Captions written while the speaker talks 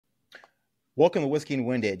Welcome to Whiskey and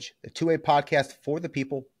Windage, the two-way podcast for the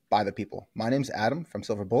people, by the people. My name's Adam from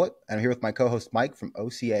Silver Bullet, and I'm here with my co-host Mike from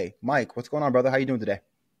OCA. Mike, what's going on, brother? How you doing today?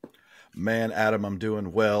 Man, Adam, I'm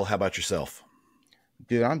doing well. How about yourself?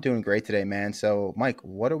 Dude, I'm doing great today, man. So, Mike,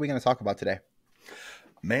 what are we going to talk about today?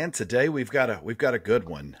 Man, today we've got a good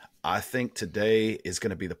one. I think today is going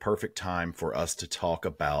to be the perfect time for us to talk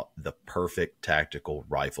about the perfect tactical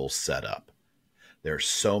rifle setup. There's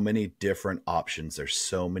so many different options. There's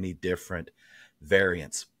so many different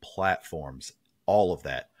variants, platforms, all of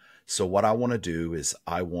that. So what I want to do is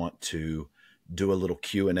I want to do a little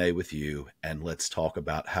Q&A with you, and let's talk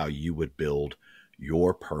about how you would build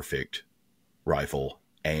your perfect rifle.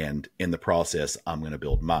 And in the process, I'm going to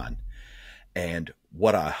build mine. And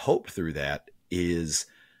what I hope through that is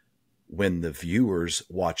when the viewers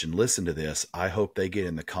watch and listen to this, I hope they get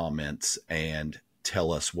in the comments and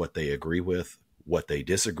tell us what they agree with, what they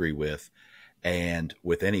disagree with. And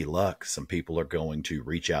with any luck, some people are going to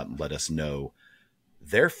reach out and let us know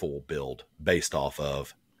their full build based off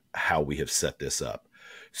of how we have set this up.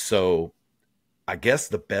 So I guess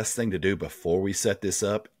the best thing to do before we set this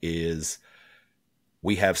up is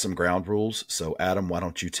we have some ground rules. So Adam, why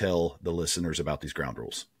don't you tell the listeners about these ground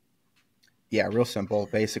rules? Yeah, real simple.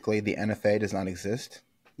 Basically, the NFA does not exist.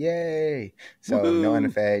 Yay! So Woohoo! no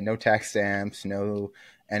NFA, no tax stamps, no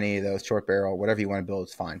any of those short barrel, whatever you want to build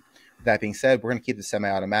is fine. That being said, we're going to keep the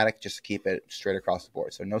semi-automatic just to keep it straight across the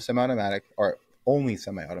board. So no semi-automatic or only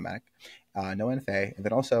semi-automatic, no NFA. And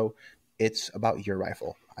then also, it's about your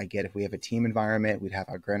rifle. I get if we have a team environment, we'd have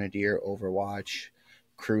our Grenadier, Overwatch,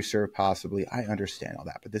 Cruiser possibly. I understand all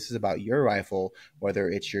that. But this is about your rifle, whether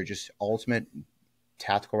it's your just ultimate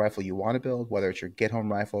tactical rifle you want to build, whether it's your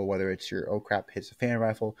get-home rifle, whether it's your oh crap hits a fan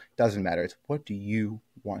rifle, doesn't matter. It's what do you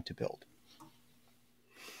want to build?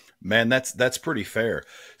 Man, that's pretty fair.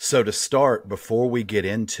 So to start, before we get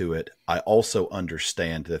into it, I also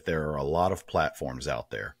understand that there are a lot of platforms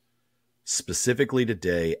out there. Specifically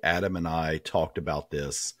today, Adam and I talked about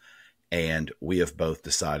this, and we have both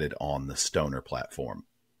decided on the Stoner platform.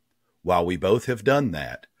 While we both have done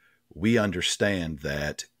that, we understand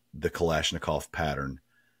that the Kalashnikov pattern,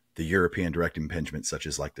 the European direct impingement, such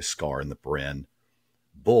as like the Scar and the Bren,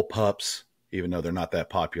 bullpups, even though they're not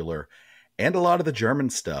that popular, and a lot of the German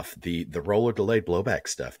stuff, the roller delayed blowback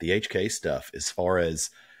stuff, the HK stuff, as far as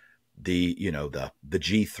the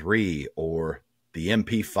G3 or the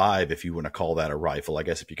MP5, if you want to call that a rifle. I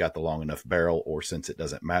guess if you got the long enough barrel, or since it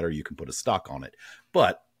doesn't matter, you can put a stock on it.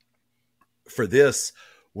 But for this,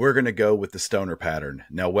 we're going to go with the Stoner pattern.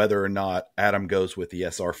 Now, whether or not Adam goes with the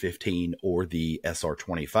SR15 or the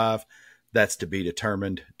SR25, that's to be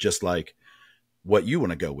determined, just like what you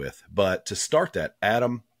want to go with. But to start that,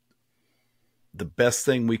 Adam, the best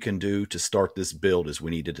thing we can do to start this build is we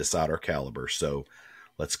need to decide our caliber. So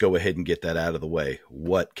let's go ahead and get that out of the way.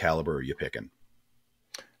 What caliber are you picking?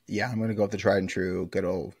 Yeah, I'm going to go with the tried and true good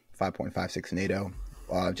old 5.56 NATO.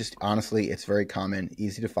 Just honestly, it's very common,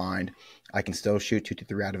 easy to find. I can still shoot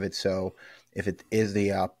 223 out of it. So if it is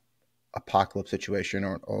the apocalypse situation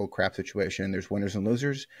or an oh crap situation, there's winners and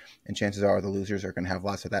losers, and chances are the losers are going to have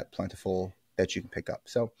lots of that plentiful that you can pick up.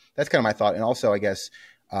 So that's kind of my thought. And also, I guess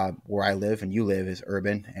where I live and you live is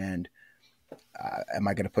urban, and am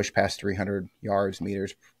I going to push past 300 yards,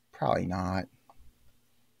 meters? Probably not.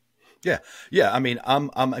 Yeah. I mean,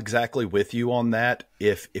 I'm exactly with you on that.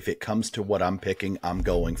 If it comes to what I'm picking, I'm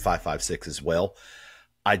going 5.56 as well.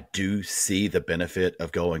 I do see the benefit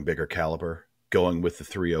of going bigger caliber, going with the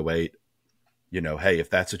 308. Hey, if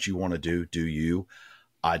that's what you want to do you.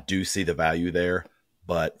 I do see the value there.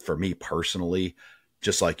 But for me personally,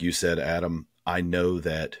 just like you said, Adam, I know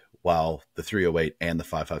that while the 308 and the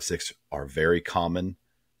 5.56 are very common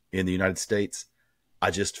in the United States,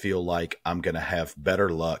 I just feel like I'm going to have better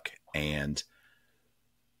luck and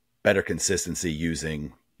better consistency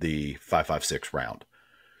using the 5.56 round.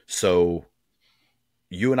 So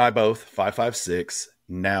you and I both 5.56.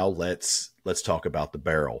 Now let's talk about the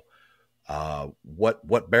barrel.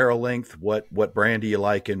 What barrel length, what brand do you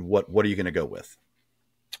like, and what are you going to go with?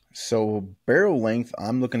 So barrel length,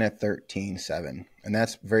 I'm looking at 13.7, and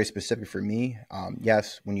that's very specific for me.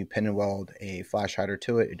 Yes, when you pin and weld a flash hider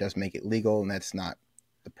to it, it does make it legal, and that's not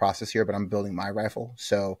the process here, but I'm building my rifle.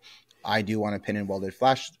 So I do want a pin and welded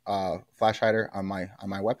flash hider on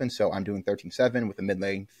my weapon. So I'm doing 13.7 with a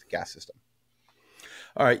mid-length gas system.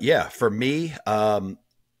 All right. Yeah. For me,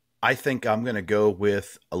 I think I'm going to go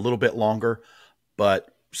with a little bit longer,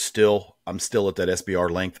 but I'm still at that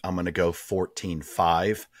SBR length. I'm going to go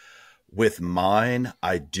 14.5. With mine,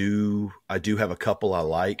 I do have a couple I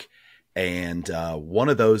like, and one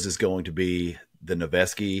of those is going to be the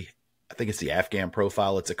Noveske I think it's the Afghan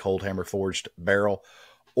profile. It's a cold hammer forged barrel.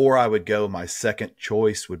 Or I would go, my second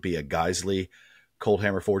choice would be a Geisley cold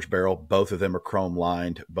hammer forged barrel. Both of them are chrome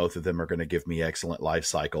lined. Both of them are going to give me excellent life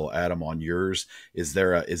cycle. Adam, on yours, is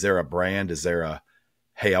there a brand? Is there a,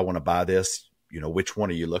 hey, I want to buy this? Which one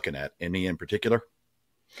are you looking at? Any in particular?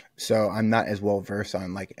 So I'm not as well versed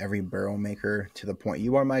on like every barrel maker to the point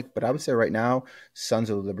you are, Mike. But I would say right now, Sons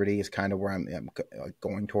of Liberty is kind of where I'm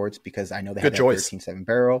going towards, because I know they have Good that choice. 13.7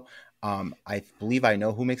 barrel. I believe I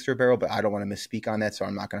know who makes their barrel, but I don't want to misspeak on that, so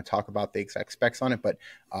I'm not going to talk about the exact specs on it. But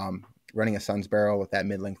running a Sons barrel with that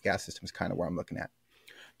mid-length gas system is kind of where I'm looking at.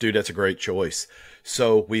 Dude, that's a great choice.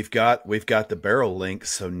 So we've got the barrel link.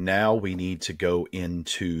 So now we need to go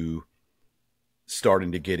into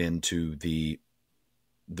starting to get into the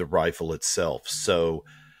rifle itself. So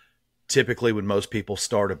typically when most people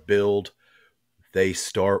start a build, they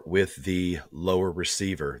start with the lower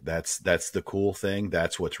receiver. That's the cool thing.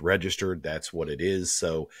 That's what's registered. That's what it is.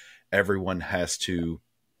 So everyone has to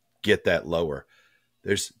get that lower.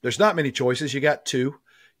 There's not many choices. You got two.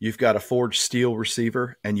 You've got a forged steel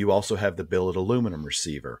receiver, and you also have the billet aluminum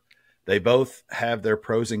receiver. They both have their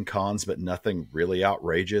pros and cons, but nothing really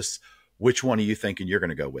outrageous. Which one are you thinking you're going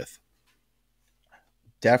to go with?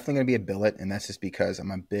 Definitely going to be a billet, and that's just because I'm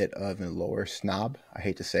a bit of a lower snob. I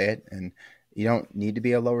hate to say it, and you don't need to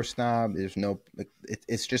be a lower snob. There's no,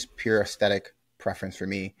 it's just pure aesthetic preference for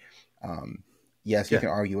me. Yes, you can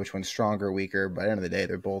argue which one's stronger or weaker, but at the end of the day,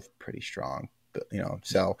 they're both pretty strong. But,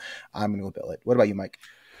 so I'm going to go billet. What about you, Mike?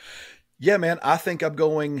 Yeah, man, I think I'm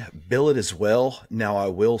going billet as well. Now, I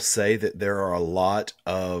will say that there are a lot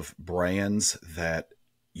of brands that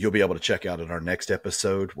you'll be able to check out in our next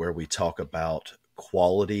episode where we talk about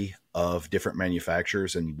quality of different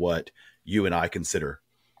manufacturers and what you and I consider,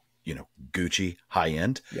 Gucci high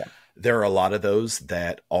end. Yeah. There are a lot of those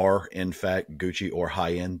that are in fact Gucci or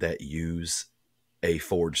high end that use a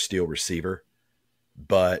forged steel receiver.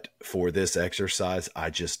 But for this exercise,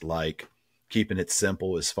 I just like keeping it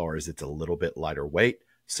simple as far as it's a little bit lighter weight.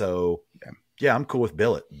 So yeah, I'm cool with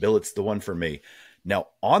billet. Billet's the one for me. Now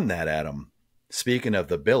on that, Adam, speaking of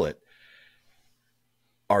the billet,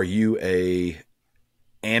 are you a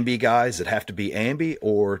ambi guy? Does it have to be ambi,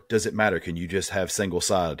 or does it matter? Can you just have single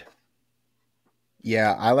side?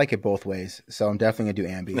 Yeah, I like it both ways. So I'm definitely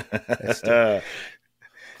going to do ambi.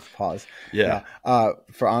 Pause. Yeah.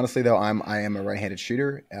 For honestly though, I am a right-handed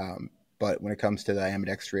shooter. But when it comes to the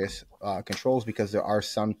ambidextrous controls, because there are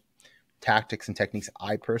some tactics and techniques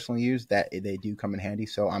I personally use that they do come in handy.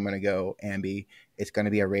 So I'm going to go ambi. It's going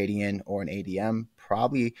to be a Radian or an ADM.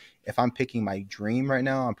 Probably if I'm picking my dream right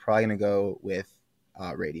now, I'm probably going to go with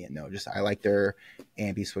Radian. No, just I like their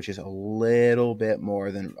ambi switches a little bit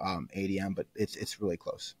more than ADM, but it's really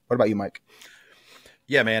close. What about you, Mike?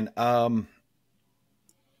 Yeah, man.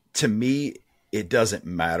 To me, it doesn't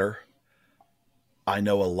matter. I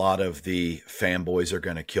know a lot of the fanboys are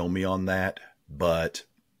going to kill me on that, but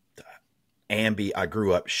ambi, I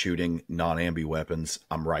grew up shooting non-ambi weapons.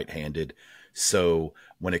 I'm right-handed. So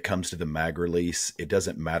when it comes to the mag release, it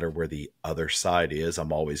doesn't matter where the other side is.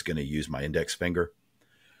 I'm always going to use my index finger.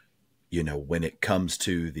 When it comes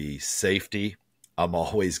to the safety, I'm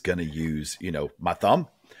always going to use, my thumb.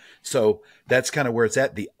 So that's kind of where it's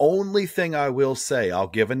at. The only thing I will say, I'll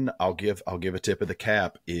give a tip of the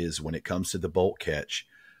cap, is when it comes to the bolt catch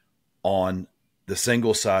on the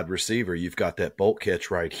single side receiver, you've got that bolt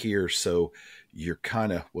catch right here. So you're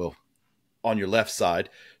kind of, on your left side.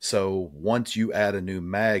 So once you add a new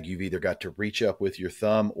mag, you've either got to reach up with your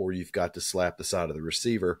thumb or you've got to slap the side of the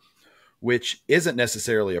receiver, which isn't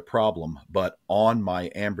necessarily a problem. But on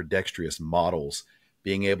my ambidextrous models,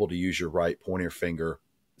 being able to use your right pointer finger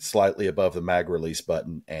slightly above the mag release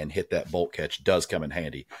button and hit that bolt catch does come in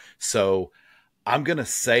handy. So I'm going to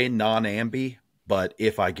say non-ambi, but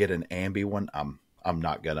if I get an ambi one, I'm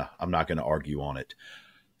not going to argue on it.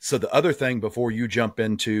 So the other thing before you jump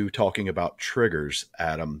into talking about triggers,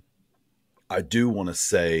 Adam, I do want to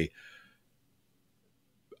say,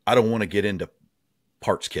 I don't want to get into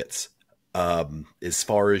parts kits. As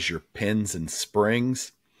far as your pins and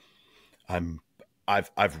springs,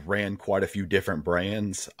 I've ran quite a few different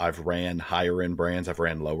brands. I've ran higher end brands. I've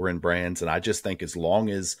ran lower end brands. And I just think as long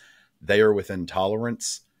as they are within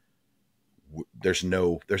tolerance, there's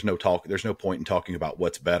no point in talking about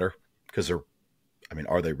what's better, because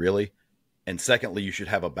are they really? And secondly, you should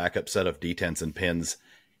have a backup set of detents and pins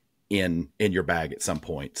in your bag at some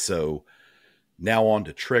point. So now on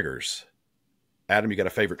to triggers. Adam, you got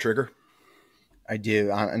a favorite trigger? I do.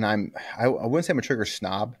 And I wouldn't say I'm a trigger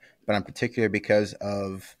snob, but I'm particular because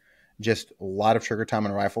of just a lot of trigger time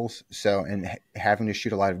on rifles. So, and having to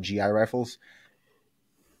shoot a lot of GI rifles,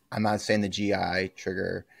 I'm not saying the GI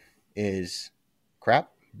trigger is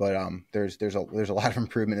crap, but there's a lot of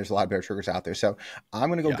improvement. There's a lot of better triggers out there. So I'm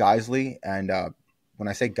gonna go Yeah. Geisley, and when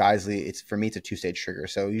I say Geisley, it's for me it's a 2-stage trigger.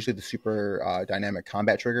 So usually the super dynamic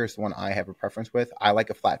combat trigger is the one I have a preference with. I like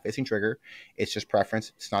a flat facing trigger. It's just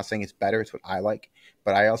preference. It's not saying it's better. It's what I like.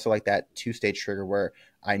 But I also like that 2-stage trigger where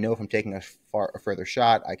I know if I'm taking a further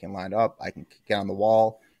shot, I can line up, I can get on the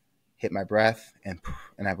wall, hit my breath, and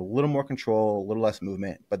have a little more control, a little less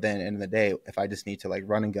movement. But then at the end of the day, if I just need to like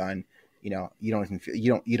run and gun, you know, you don't even feel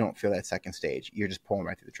you don't feel that second stage. You're just pulling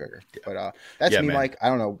right through the trigger. But that's me, man. Mike. I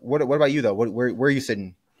don't know. What about you though? Where are you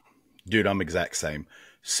sitting? Dude, I'm exact same.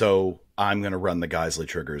 So I'm going to run the Geisley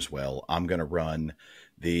trigger as well. I'm going to run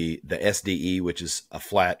the SDE, which is a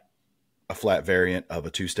flat variant of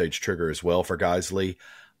a 2-stage trigger as well for Geisley.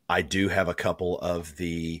 I do have a couple of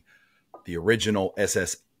the original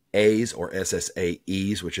SSAs or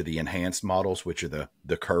SSAEs, which are the enhanced models, which are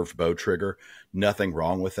the curved bow trigger. Nothing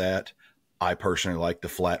wrong with that. I personally like the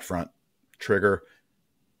flat front trigger.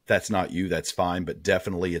 That's not you, that's fine, but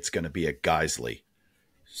definitely it's going to be a Geisley.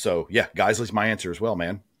 So yeah, Geisley's my answer as well,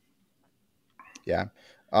 man. Yeah.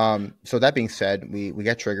 So that being said, we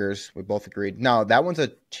got triggers. We both agreed. Now that one's a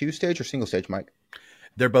 2-stage or single stage, Mike?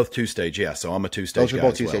 They're both 2-stage, yeah. So I'm a 2-stage Those are guy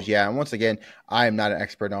both as 2-stage, well. yeah. And once again, I am not an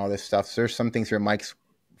expert in all this stuff. So there's some things here Mike's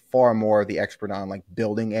far more the expert on, like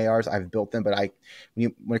building ARs. I've built them, but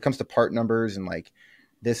when it comes to part numbers and like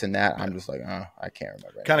this and that, I'm just like, I can't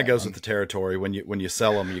remember. Kind of goes with the territory. When you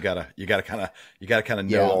sell them, you gotta kind of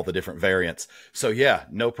know all the different variants. So yeah,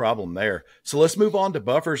 no problem there. So let's move on to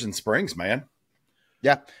buffers and springs, man.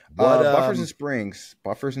 Yeah. Buffers and springs,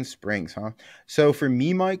 huh? So for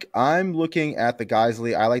me, Mike, I'm looking at the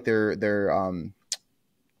Geisley. I like their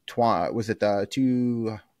was it the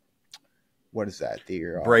two? What is that?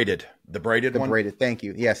 The braided one. Braided. Thank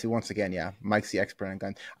you. Yes. Once again, yeah. Mike's the expert on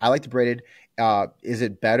guns. I like the braided. Is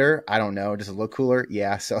it better? I don't know. Does it look cooler?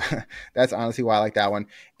 Yeah. So that's honestly why I like that one.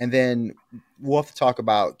 And then we'll have to talk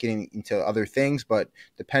about getting into other things, but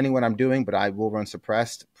depending what I'm doing, but I will run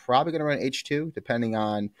suppressed. Probably going to run H2, depending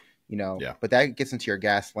on, Yeah. But that gets into your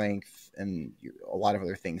gas length and a lot of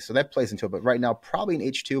other things. So that plays into it. But right now, probably an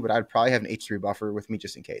H2, but I'd probably have an H3 buffer with me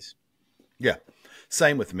just in case. Yeah.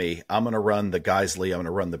 Same with me. I'm going to run the Geisley. I'm going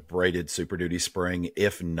to run the braided Super Duty spring.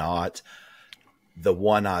 If not, the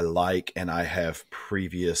one I like and I have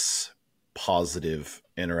previous positive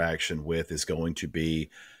interaction with is going to be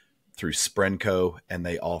through Sprenco, and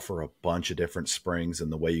they offer a bunch of different springs, and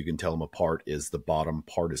the way you can tell them apart is the bottom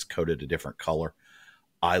part is coated a different color.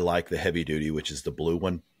 I like the heavy duty, which is the blue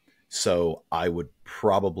one. So I would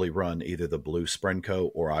probably run either the blue Sprenco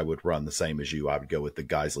or I would run the same as you. I would go with the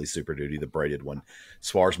Geisley Super Duty, the braided one. As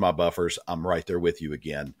far as my buffers, I'm right there with you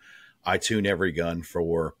again. I tune every gun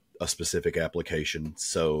for a specific application.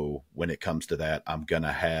 So when it comes to that, I'm going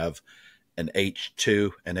to have an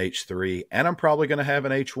H2, an H3, and I'm probably going to have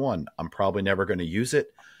an H1. I'm probably never going to use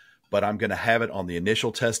it, but I'm going to have it on the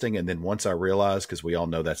initial testing. And then once I realize, because we all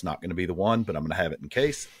know that's not going to be the one, but I'm going to have it in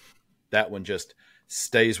case, that one just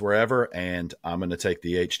stays wherever, and I'm going to take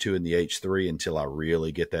the H2 and the H3 until I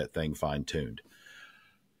really get that thing fine-tuned.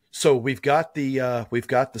 So we've got the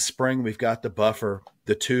spring, we've got the buffer,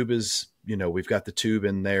 the tube is, we've got the tube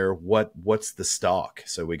in there. What's the stock?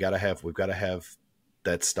 So we've got to have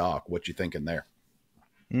that stock. What you thinking there?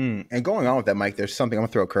 And going on with that, Mike, there's something I'm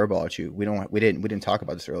gonna throw a curveball at you. We didn't talk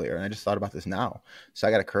about this earlier, and I just thought about this now. So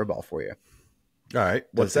I got a curveball for you. All right,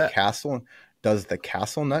 what's that? Does the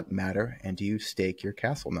castle nut matter, and do you stake your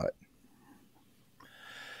castle nut?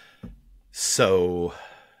 So,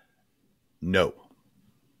 no.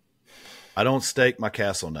 I don't stake my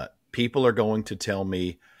castle nut. People are going to tell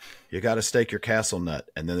me, you got to stake your castle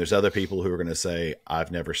nut. And then there's other people who are going to say,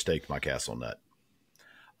 I've never staked my castle nut.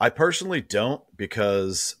 I personally don't,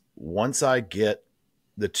 because once I get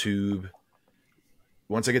the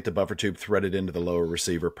buffer tube threaded into the lower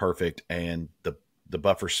receiver perfect, and the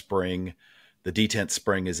buffer spring, the detent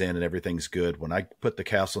spring is in and everything's good. When I put the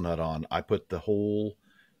castle nut on, I put the whole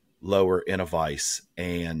lower in a vise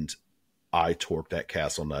and I torque that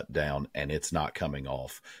castle nut down and it's not coming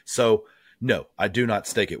off. So no, I do not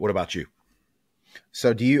stake it. What about you?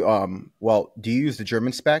 So do you, do you use the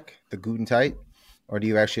German spec, the Gutentite, or do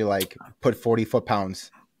you actually like put 40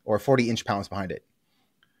 foot-pounds or 40 inch-pounds behind it?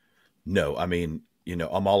 No, I mean,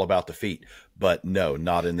 I'm all about the feet, but no,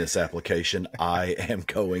 not in this application. I am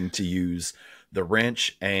going to use the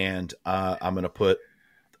wrench, and I'm going to put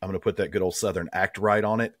that good old Southern Act-Rite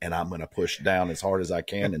on it, and I'm going to push down as hard as I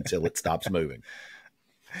can until it stops moving.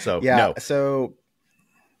 So yeah, no. So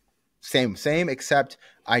same, except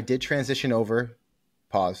I did transition over.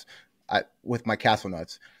 Pause. With my castle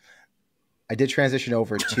nuts. I did transition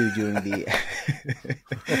over to doing the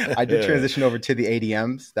I did transition over to the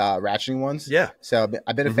ADMs, the ratcheting ones. Yeah. So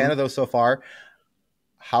I've been a fan of those so far.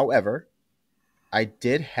 However, I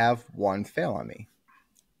did have one fail on me.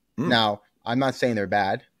 Now, I'm not saying they're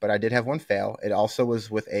bad, but I did have one fail. It also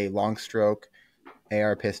was with a long stroke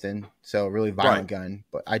AR piston, so really violent gun.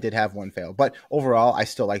 But I did have one fail. But overall, I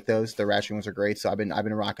still like those. The ratcheting ones are great, so I've been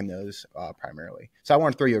rocking those primarily. So I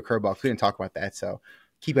want to throw you a curveball. We didn't talk about that, so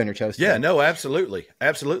keep on your toes. Yeah, no, absolutely,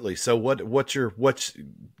 absolutely. So what's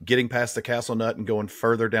getting past the castle nut and going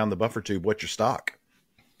further down the buffer tube? What's your stock?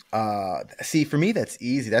 See, for me, that's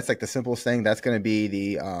easy. That's like the simplest thing. That's going to be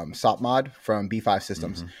the SOP mod from B5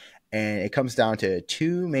 Systems. And it comes down to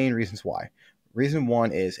two main reasons why. Reason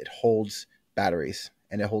one is it holds batteries,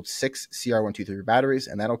 and it holds 6 CR123 batteries,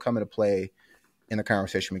 and that'll come into play in the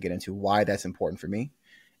conversation we get into why that's important for me.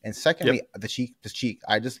 And secondly, the cheek.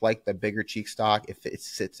 I just like the bigger cheek stock. It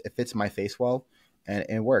fits my face well, and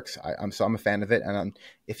it works. I'm a fan of it. And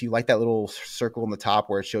if you like that little circle on the top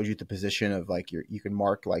where it shows you the position of like you can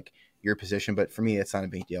mark like your position. But for me, it's not a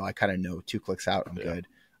big deal. I kind of know 2 clicks out, I'm good.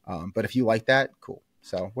 But if you like that, cool.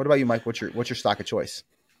 So what about you, Mike? What's your stock of choice?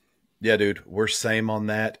 Yeah, dude, we're same on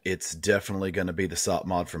that. It's definitely going to be the SOP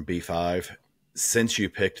mod from B5. Since you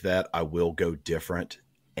picked that, I will go different.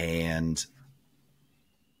 And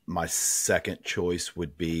my second choice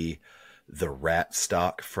would be the Rat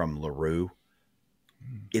stock from LaRue.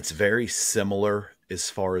 It's very similar as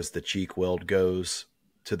far as the cheek weld goes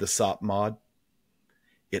to the SOP mod.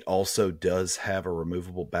 It also does have a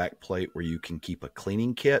removable back plate where you can keep a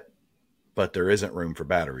cleaning kit, but there isn't room for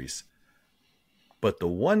batteries. But the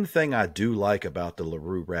one thing I do like about the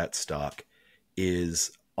LaRue Rat stock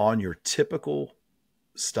is on your typical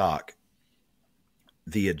stock,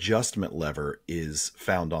 the adjustment lever is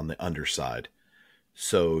found on the underside.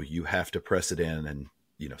 So you have to press it in and,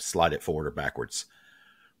 slide it forward or backwards.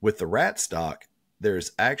 With the Rat stock,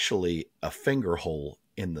 there's actually a finger hole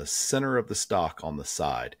in the center of the stock on the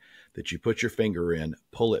side that you put your finger in,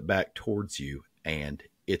 pull it back towards you, and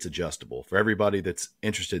it's adjustable. For everybody that's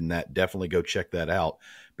interested in that, definitely go check that out,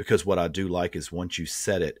 because what I do like is once you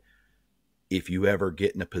set it, if you ever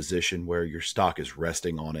get in a position where your stock is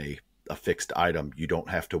resting on a fixed item, you don't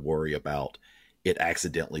have to worry about it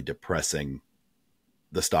accidentally depressing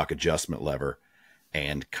the stock adjustment lever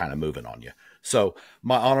and kind of moving on you. So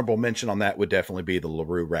my honorable mention on that would definitely be the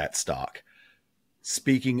LaRue Rat stock.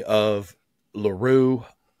 Speaking of LaRue,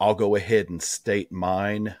 I'll go ahead and state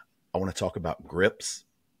mine. I want to talk about grips.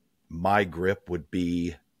 My grip would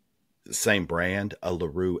be the same brand, a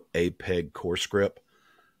LaRue A-Peg course grip.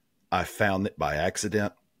 I found it by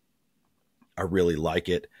accident. I really like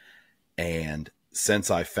it. And since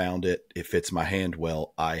I found it, it fits my hand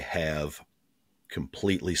well. I have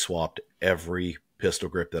completely swapped every pistol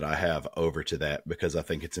grip that I have over to that because I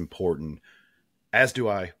think it's important, as do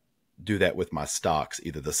I do that with my stocks,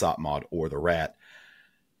 either the SOP mod or the Rat.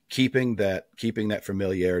 Keeping that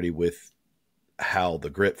familiarity with how the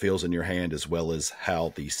grip feels in your hand as well as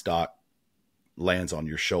how the stock lands on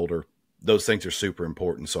your shoulder. Those things are super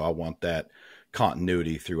important. So I want that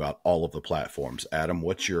continuity throughout all of the platforms. Adam,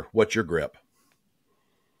 what's your grip?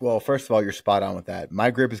 Well, first of all, you're spot on with that. My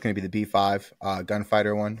grip is going to be the B5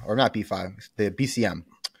 gunfighter one, or not B5, the BCM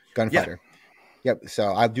gunfighter. Yeah. Yep.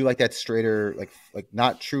 So I do like that straighter, like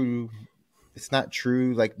not true. It's not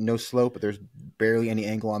true, like no slope, but there's barely any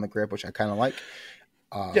angle on the grip, which I kind of like.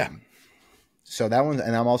 So that one,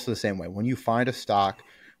 and I'm also the same way. When you find a stock,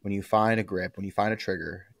 when you find a grip, when you find a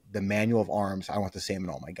trigger, the manual of arms, I want the same in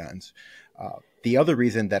all my guns. The other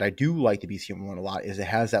reason that I do like the BCM one a lot is it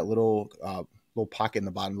has that little pocket in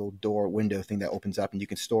the bottom, little door window thing that opens up and you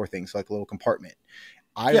can store things, like a little compartment.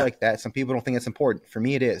 I like that. Some people don't think it's important. For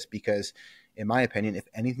me, it is, because in my opinion, if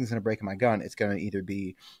anything's going to break in my gun, it's going to either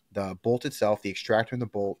be the bolt itself, the extractor and the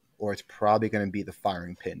bolt, or it's probably going to be the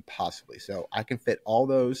firing pin, possibly. So I can fit all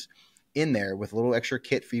those in there with a little extra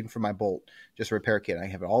kit for even for my bolt, just a repair kit. I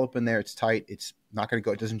have it all up in there. It's tight. It's not going to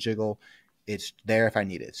go. It doesn't jiggle. It's there if I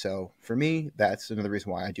need it. So for me, that's another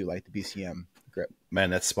reason why I do like the BCM grip. Man,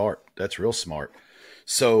 that's smart. That's real smart.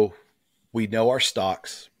 So we know our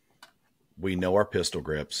stocks. We know our pistol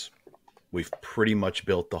grips. We've pretty much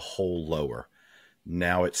built the whole lower.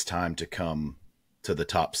 Now it's time to come to the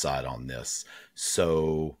top side on this.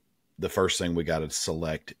 So the first thing we got to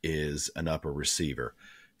select is an upper receiver.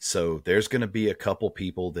 So there's going to be a couple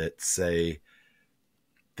people that say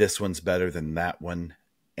this one's better than that one.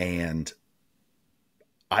 And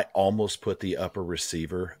I almost put the upper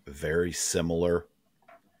receiver very similar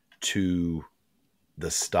to the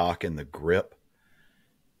stock and the grip.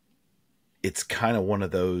 It's kind of one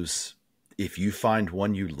of those, if you find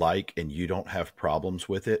one you like and you don't have problems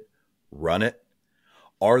with it, run it.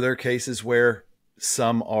 Are there cases where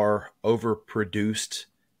some are overproduced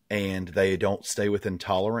and they don't stay within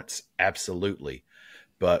tolerance? Absolutely.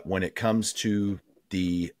 But when it comes to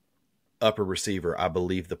the upper receiver, I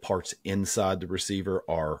believe the parts inside the receiver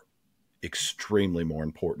are extremely more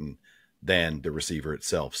important than the receiver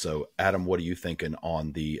itself. So, Adam, what are you thinking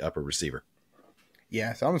on the upper receiver?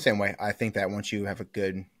 Yeah, so I'm the same way. I think that once you have a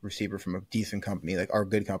good receiver from a decent company, like our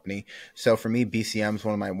good company. So for me, BCM is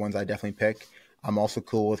one of my ones I definitely pick. I'm also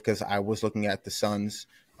cool with, because I was looking at the Sons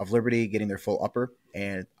of Liberty getting their full upper,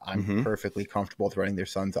 and I'm perfectly comfortable with running their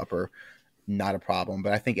Sons upper. Not a problem.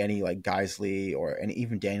 But I think any like Geisley or any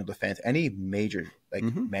even Daniel Defense, any major like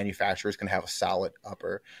manufacturers can have a solid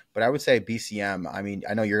upper. But I would say BCM. I mean,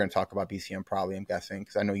 I know you're going to talk about BCM probably, I'm guessing,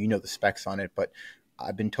 because I know you know the specs on it, but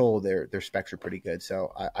I've been told their specs are pretty good.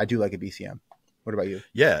 So I do like a BCM. What about you?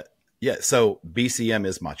 Yeah. Yeah. So BCM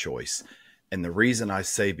is my choice. And the reason I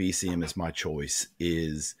say BCM is my choice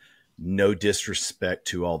is no disrespect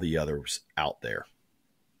to all the others out there,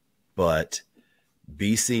 but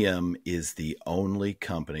BCM is the only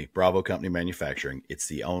company, Bravo Company Manufacturing. It's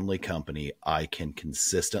the only company I can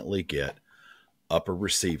consistently get upper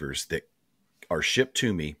receivers that are shipped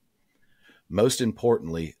to me. Most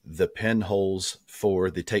importantly, the pinholes for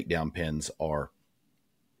the takedown pins are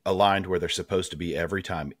aligned where they're supposed to be every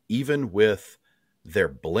time. Even with their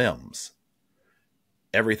blims,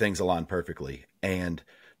 everything's aligned perfectly. And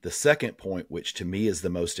the second point, which to me is the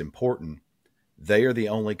most important, they are the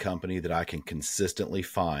only company that I can consistently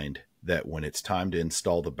find that when it's time to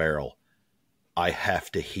install the barrel, I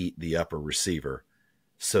have to heat the upper receiver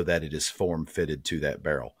so that it is form fitted to that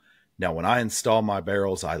barrel. Now, when I install my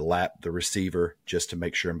barrels, I lap the receiver just to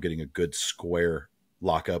make sure I'm getting a good square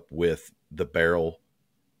lockup with the barrel.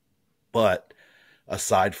 But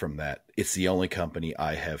aside from that, it's the only company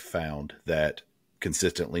I have found that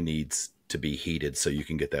consistently needs to be heated so you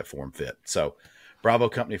can get that form fit. So Bravo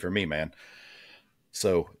Company for me, man.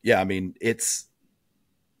 So yeah, I mean,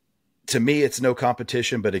 to me, it's no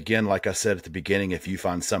competition. But again, like I said at the beginning, if you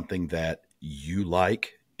find something that you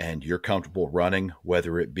like and you're comfortable running,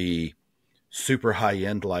 whether it be super high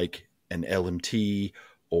end like an LMT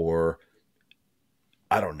or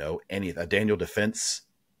I don't know, a Daniel Defense,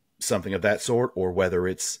 something of that sort, or whether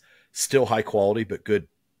it's still high quality but good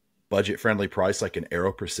budget friendly price like an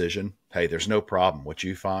Aero Precision, hey, there's no problem. What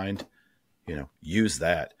you find, use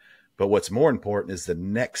that. But what's more important is the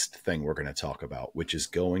next thing we're going to talk about, which is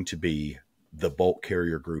going to be the bolt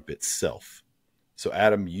carrier group itself. So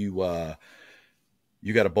Adam, you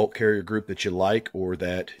got a bolt carrier group that you like, or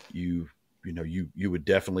that you would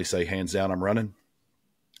definitely say hands down I'm running?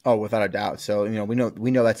 Oh, without a doubt. So, we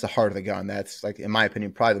know that's the heart of the gun. That's, like, in my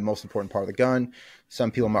opinion, probably the most important part of the gun. Some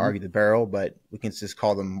people might argue the barrel, but we can just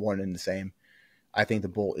call them one and the same. I think the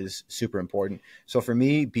bolt is super important. So for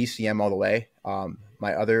me, BCM all the way.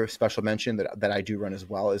 My other special mention that I do run as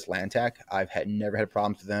well is Lantac. I've never had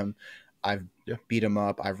problems with them. I've beat them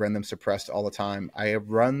up. I've run them suppressed all the time. I have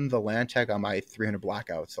run the Lantac on my 300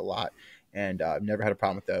 blackouts a lot, and I've never had a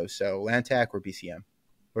problem with those. So Lantac or BCM.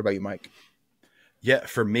 What about you, Mike? Yeah,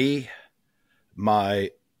 for me,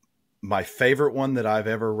 my favorite one that I've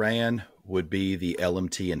ever ran would be the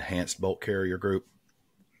LMT Enhanced Bolt Carrier Group.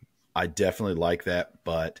 I definitely like that,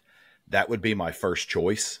 but that would be my first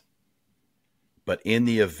choice. But in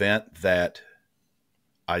the event that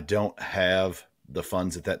I don't have the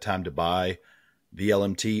funds at that time to buy the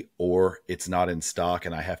LMT, or it's not in stock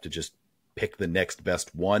and I have to just pick the next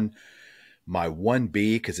best one, my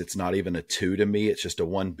 1B, because it's not even a 2 to me, it's just a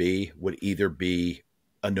 1B, would either be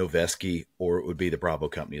a Noveske or it would be the Bravo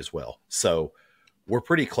Company as well. So we're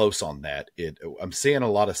pretty close on that. I'm seeing a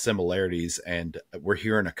lot of similarities, and we're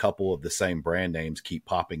hearing a couple of the same brand names keep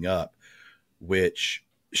popping up, which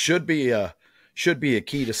should be a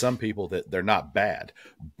key to some people that they're not bad.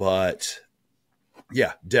 But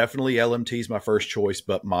yeah, definitely LMT is my first choice,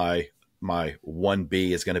 but my 1B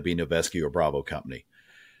is going to be Noveske or Bravo Company.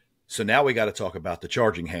 So now we got to talk about the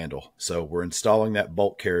charging handle. So we're installing that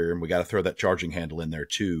bolt carrier, and we got to throw that charging handle in there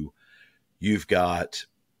too. You've got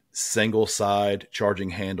single side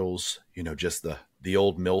charging handles, just the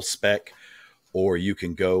old mill spec, or you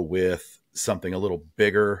can go with something a little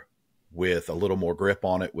bigger with a little more grip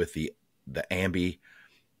on it with the ambi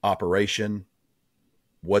operation.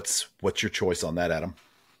 What's your choice on that, Adam?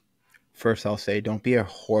 First, I'll say don't be a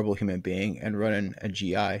horrible human being and run a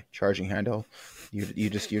GI charging handle. You're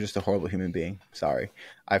just a horrible human being. Sorry.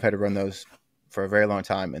 I've had to run those for a very long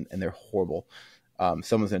time, and they're horrible.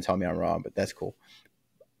 Someone's going to tell me I'm wrong, but that's cool.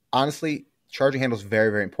 Honestly, charging handle is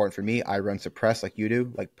very, very important for me. I run suppress like you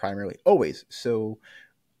do, like primarily always. So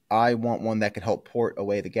I want one that can help port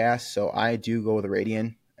away the gas. So I do go with the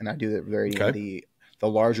Radian, and I do the Radian, Okay. the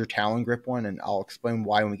larger Talon grip one, and I'll explain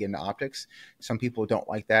why when we get into optics. Some people don't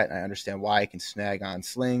like that, and I understand why. It can snag on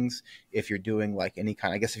slings. If you're doing like any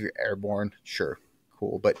kind, I guess if you're airborne, sure,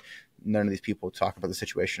 cool. But none of these people talk about the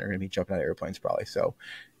situation are going to be jumping out of airplanes probably. So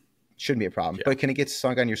shouldn't be a problem. Yeah. But can it get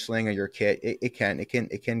sunk on your sling or your kit? It can. It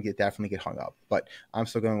can get definitely get hung up. But I'm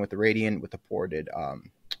still going with the Radian with the ported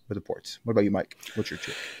with the ports. What about you, Mike? What's your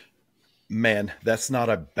trick? Man, that's not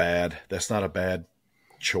a bad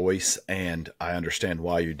choice, and I understand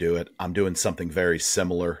why you do it. I'm doing something very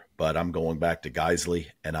similar, but I'm going back to Geisley,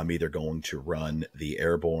 and I'm either going to run the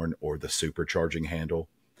airborne or the supercharging handle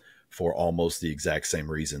for almost the exact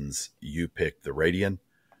same reasons you picked the Radian.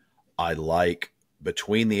 I like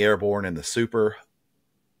between the airborne and the super,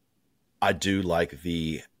 I do like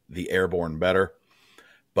the airborne better.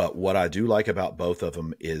 But what I do like about both of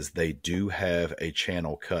them is they do have a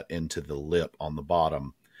channel cut into the lip on the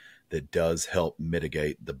bottom that does help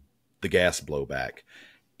mitigate the gas blowback.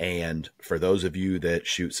 And for those of you that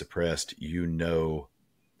shoot suppressed, you know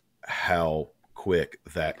how quick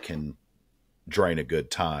that can drain a good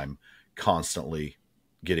time, constantly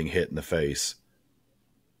getting hit in the face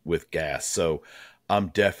with gas. So I'm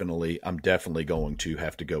definitely going to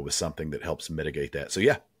have to go with something that helps mitigate that. So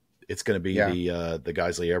yeah, it's going to be the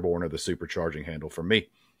Geisley Airborne or the supercharging handle for me.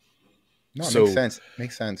 No, it makes sense.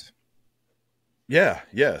 Makes sense.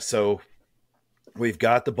 Yeah. So we've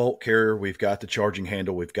got the bolt carrier, we've got the charging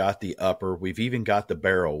handle, we've got the upper, we've even got the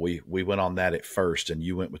barrel. We went on that at first, and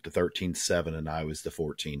you went with the 13.7 and I was the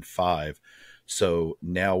 14.5. So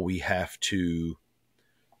now we have to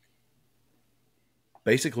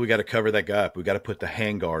basically, we got to cover that guy up. We got to put the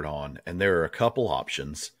handguard on, and there are a couple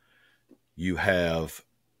options. You have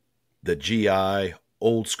the GI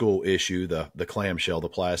old school issue, the clamshell, the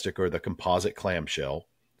plastic or the composite clamshell.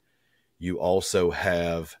 You also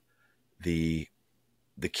have the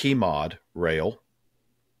Keymod rail.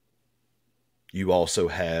 You also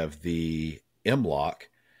have the M-LOK.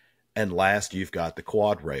 And last, you've got the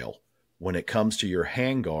quad rail. When it comes to your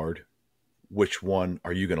handguard, which one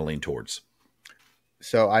are you going to lean towards?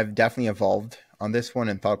 So I've definitely evolved on this one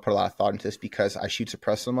and put a lot of thought into this because I shoot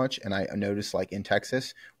suppress so much, and I noticed like in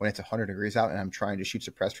Texas when it's 100 degrees out and I'm trying to shoot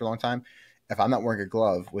suppress for a long time, if I'm not wearing a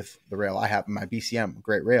glove with the rail I have, my BCM,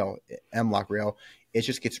 great rail, M-LOK rail, it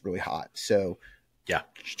just gets really hot. So yeah,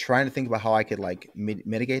 trying to think about how I could like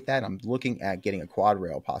mitigate that. I'm looking at getting a quad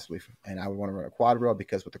rail possibly, and I would want to run a quad rail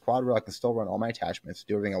because with the quad rail I can still run all my attachments,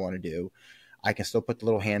 do everything I want to do. I can still put the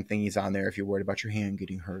little hand thingies on there if you're worried about your hand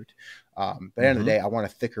getting hurt. But at the end of the day, I want a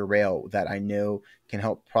thicker rail that I know can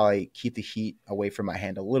help probably keep the heat away from my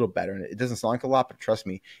hand a little better. And it doesn't sound like a lot, but trust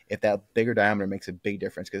me, if that bigger diameter makes a big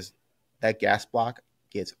difference, because that gas block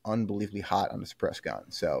gets unbelievably hot on the suppressed gun.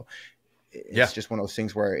 So it's just one of those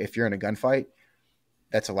things where if you're in a gunfight,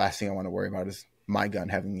 that's the last thing I want to worry about is my gun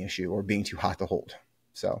having the issue or being too hot to hold.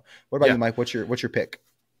 So what about you, Mike? What's your pick?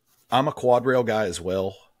 I'm a quad rail guy as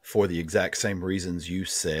well. For the exact same reasons you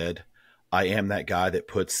said. I am that guy that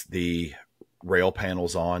puts the rail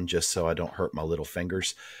panels on just so I don't hurt my little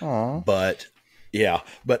fingers. Aww.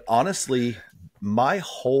 But honestly, my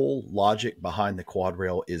whole logic behind the quad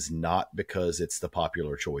rail is not because it's the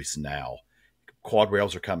popular choice now. Quad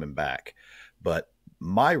rails are coming back. But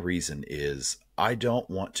my reason is I don't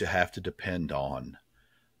want to have to depend on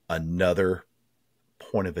another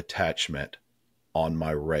point of attachment on my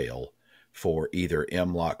rail for either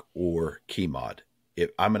M-LOK or Keymod.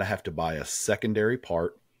 If I'm going to have to buy a secondary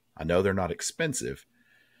part, I know they're not expensive,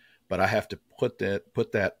 but I have to put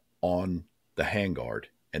that on the handguard,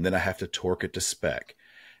 and then I have to torque it to spec.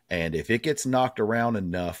 And if it gets knocked around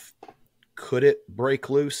enough, could it break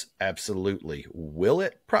loose? Absolutely. Will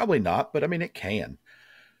it? Probably not, but I mean, it can.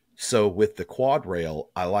 So with the quad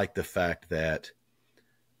rail, I like the fact that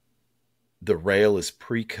the rail is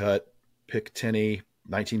pre-cut, Picatinny,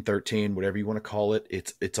 1913, whatever you want to call it.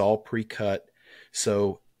 It's all pre-cut.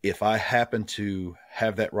 So if I happen to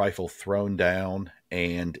have that rifle thrown down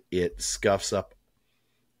and it scuffs up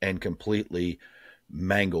and completely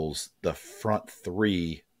mangles the front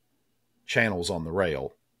 3 channels on the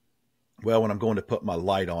rail, well, when I'm going to put my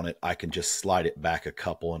light on it, I can just slide it back a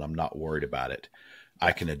couple and I'm not worried about it.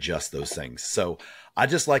 I can adjust those things. So I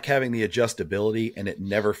just like having the adjustability, and it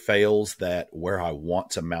never fails that where I want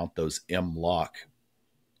to mount those M-LOK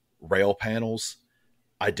rail panels,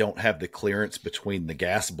 I don't have the clearance between the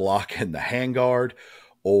gas block and the handguard,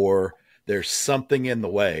 or there's something in the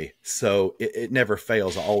way. So it never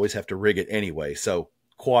fails. I always have to rig it anyway. So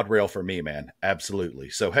quad rail for me, man. Absolutely.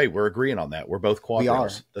 So, hey, we're agreeing on that. We're both quad We are.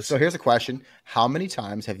 rails. So here's a question: how many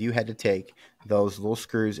times have you had to take those little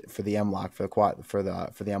screws for the M lock for the quad for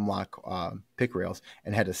the M lock pick rails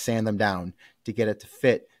and had to sand them down to get it to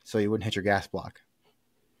fit so you wouldn't hit your gas block?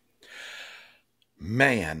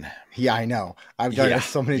 Man. Yeah, I know. I've done it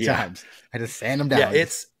so many times. I had to sand them down. Yeah,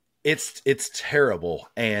 it's terrible.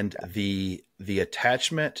 And the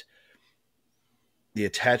attachment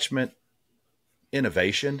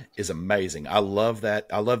innovation is amazing. I love that.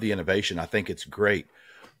 I love the innovation. I think it's great.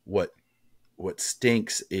 What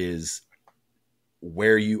stinks is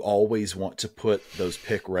where you always want to put those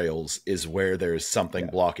pick rails is where there's something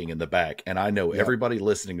blocking in the back. And I know everybody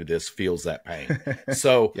listening to this feels that pain.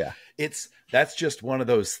 So that's just one of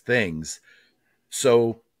those things.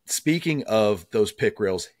 So speaking of those pick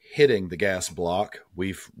rails hitting the gas block,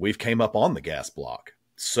 we've came up on the gas block.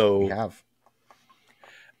 So we have.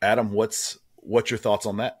 Adam, what's your thoughts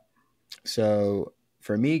on that? So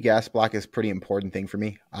for me, gas block is a pretty important thing for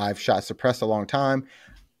me. I've shot suppressed a long time.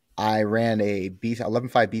 I ran a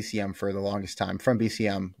 11.5 BCM for the longest time from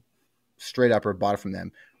BCM, straight up or bought it from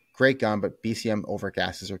them. Great gun, but BCM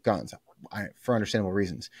overgasses their guns for understandable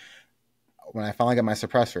reasons. When I finally got my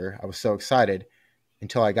suppressor, I was so excited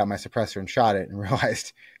until I got my suppressor and shot it and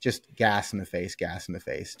realized just gas in the face,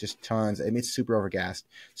 just tons. I mean, it's super overgassed.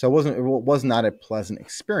 So it was not a pleasant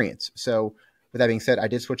experience. So with that being said, I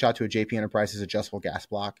did switch out to a JP Enterprises adjustable gas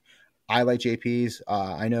block. I like JPs.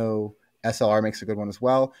 I know SLR makes a good one as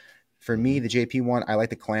well. For me, the JP one, I like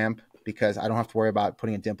the clamp because I don't have to worry about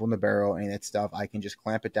putting a dimple in the barrel, any of that stuff. I can just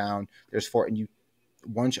clamp it down.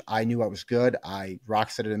 Once I knew I was good, I rock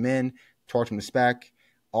setted them in, torqued them to spec.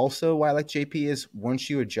 Also, why I like JP is once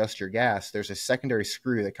you adjust your gas, there's a secondary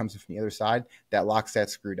screw that comes in from the other side that locks that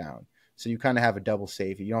screw down. So you kind of have a double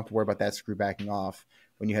safety. You don't have to worry about that screw backing off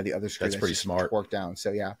when you have the other screw that's pretty smart. Torqued down.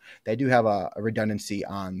 So yeah, they do have a redundancy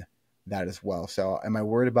on that as well. So am I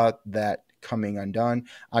worried about that coming undone?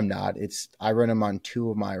 I'm not. I run them on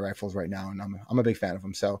 2 of my rifles right now, and I'm a big fan of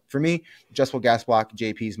them. So for me, adjustable gas block,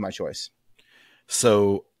 JP is my choice.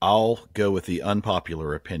 So I'll go with the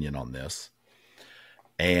unpopular opinion on this.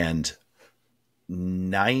 And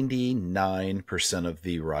 99% of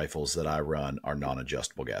the rifles that I run are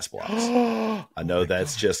non-adjustable gas blocks. I know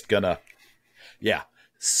that's just gonna,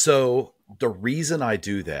 So the reason I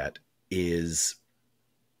do that is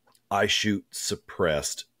I shoot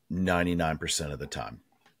suppressed 99% of the time.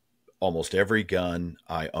 Almost every gun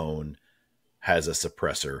I own has a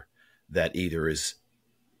suppressor that either is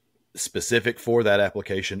specific for that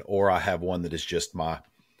application or I have one that is just my,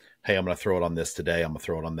 hey, I'm going to throw it on this today. I'm going to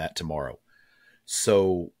throw it on that tomorrow.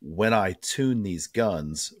 So when I tune these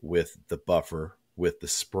guns with the buffer, with the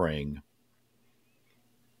spring,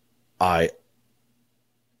 I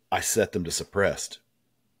set them to suppressed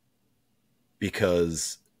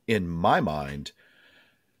because in my mind,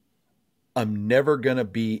 I'm never going to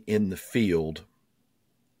be in the field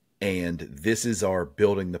and this is our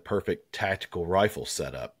building the perfect tactical rifle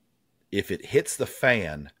setup. If it hits the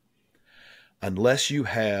fan, unless you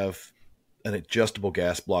have an adjustable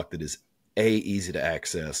gas block that is A, easy to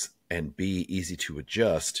access, and B, easy to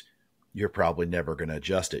adjust, you're probably never going to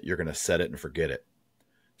adjust it. You're going to set it and forget it.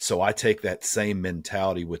 So I take that same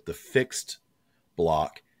mentality with the fixed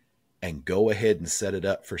block and go ahead and set it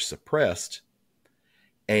up for suppressed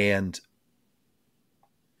and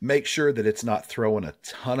make sure that it's not throwing a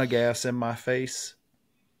ton of gas in my face,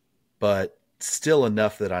 but still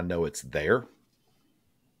enough that I know it's there.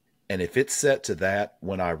 And if it's set to that,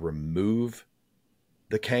 when I remove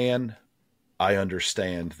the can, I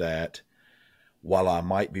understand that while I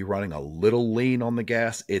might be running a little lean on the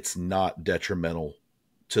gas, it's not detrimental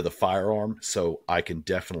to the firearm. So I can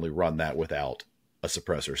definitely run that without a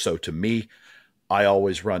suppressor. So to me, I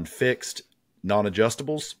always run fixed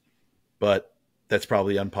non-adjustables, but that's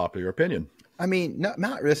probably the unpopular opinion. I mean, not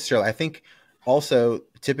necessarily. I think also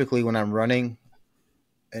typically when I'm running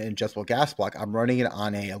an adjustable gas block, I'm running it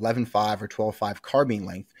on a 11.5 or 12.5 carbine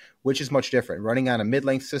length, which is much different. Running on a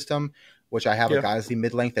mid-length system, which I have a Geisley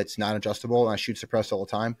mid-length that's not adjustable and I shoot suppressed all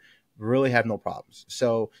the time, really have no problems.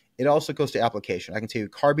 So it also goes to application. I can tell you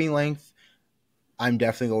carbine length, I'm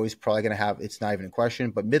definitely always probably going to have, it's not even a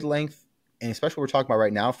question, but mid-length, and especially what we're talking about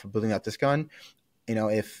right now for building out this gun,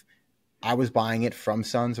 if I was buying it from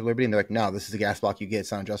Sons of Liberty and they're like, no, this is the gas block you get,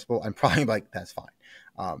 it's not adjustable, I'm probably like, that's fine.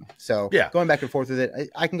 Going back and forth with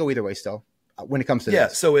it, I can go either way still when it comes to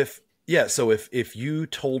this. So if you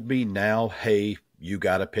told me now, hey, you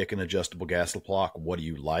got to pick an adjustable gas block, what do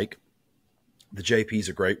you like? The JP is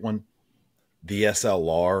a great one. The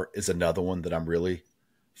SLR is another one that I'm really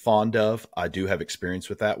fond of. I do have experience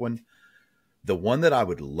with that one. The one that I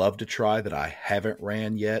would love to try that I haven't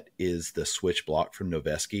ran yet is the switch block from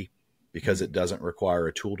Noveski, because it doesn't require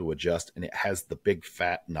a tool to adjust, and it has the big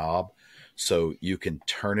fat knob, so you can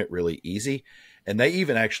turn it really easy. And they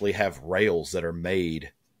even actually have rails that are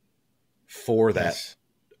made for that Yes.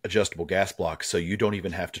 adjustable gas block, so you don't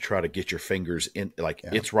even have to try to get your fingers in, like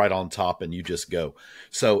it's right on top and you just go.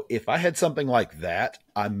 So if I had something like that,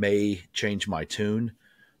 I may change my tune,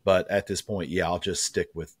 but at this point, yeah, I'll just stick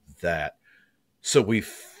with that. So we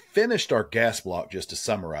finished our gas block. Just to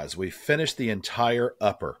summarize, we finished the entire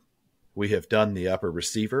upper. We have done the upper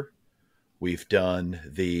receiver, we've done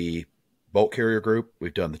the bolt carrier group,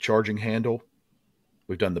 we've done the charging handle,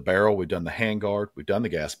 we've done the barrel, we've done the handguard, we've done the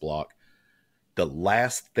gas block. The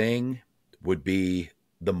last thing would be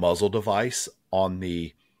the muzzle device on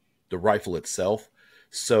the rifle itself.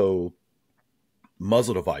 So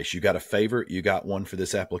muzzle device, you got a favorite? You got one for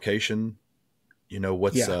this application? You know,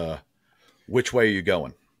 which way are you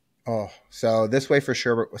going? Oh, so this way for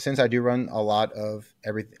sure. But since I do run a lot of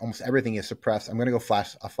everything, almost everything is suppressed, I'm going to go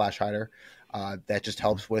a flash hider. That just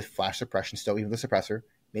helps with flash suppression still, even with the suppressor.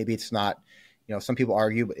 Maybe it's not, some people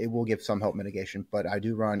argue, but it will give some help mitigation. But I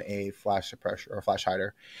do run a flash suppressor or a flash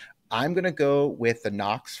hider. I'm going to go with the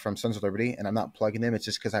Nox from Sons of Liberty, and I'm not plugging them. It's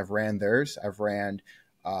just because I've ran theirs. I've ran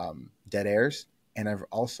Dead Airs, and I've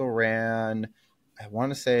also ran, I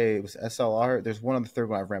want to say it was SLR. There's one on the third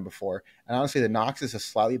one I've ran before. And honestly, the Nox is a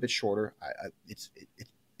slightly bit shorter.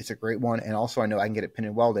 It's a great one. And also I know I can get it pin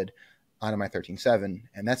and welded onto my 13.7.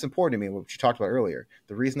 And that's important to me, what you talked about earlier.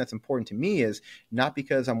 The reason that's important to me is not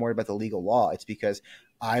because I'm worried about the legal law. It's because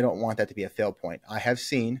I don't want that to be a fail point. I have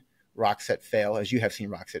seen Rockset fail, as you have seen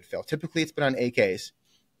Rockset fail. Typically it's been on AKs,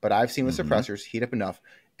 but I've seen with suppressors heat up enough,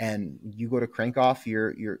 and you go to crank off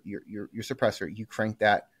your suppressor, you crank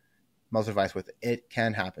that muzzle device with it. It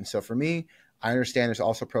can happen. So for me, I understand there's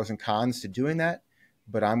also pros and cons to doing that,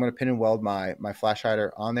 but I'm going to pin and weld my flash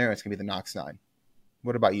hider on there. And it's going to be the Nox 9.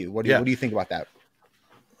 What about you? What do you think about that?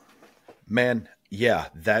 Man, yeah,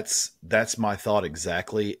 that's my thought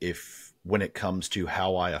exactly. When it comes to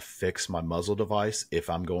how I affix my muzzle device, if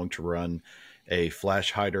I'm going to run a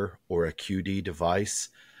flash hider or a QD device,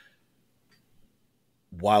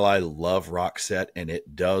 while I love Rockset and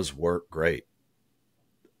it does work great,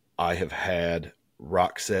 I have had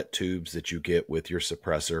Rockset tubes that you get with your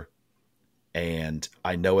suppressor, and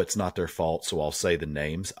I know it's not their fault, so I'll say the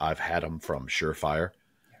names. I've had them from Surefire.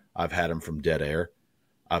 I've had them from Dead Air.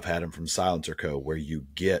 I've had them from Silencer Co., where you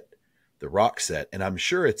get the Rockset, and I'm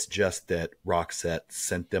sure it's just that Rockset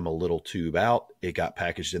sent them a little tube out. It got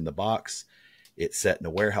packaged in the box. It sat in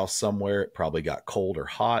a warehouse somewhere. It probably got cold or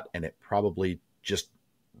hot, and it probably just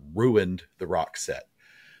ruined the Rockset.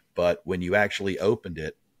 But when you actually opened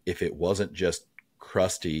it, if it wasn't just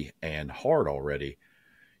crusty and hard already,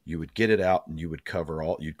 you would get it out and you would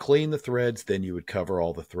you'd clean the threads, then you would cover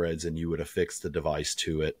all the threads and you would affix the device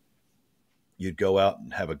to it. You'd go out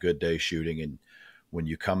and have a good day shooting, and when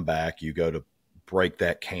you come back, you go to break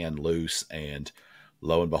that can loose, and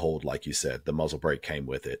lo and behold, like you said, the muzzle brake came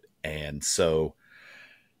with it. And so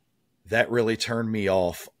that really turned me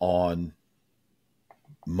off on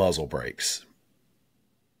muzzle brakes.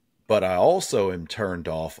 But I also am turned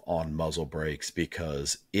off on muzzle brakes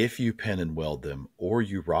because if you pin and weld them or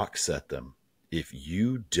you Rockset them, if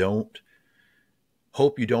you don't,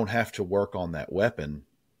 hope you don't have to work on that weapon,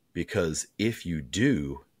 because if you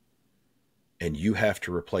do and you have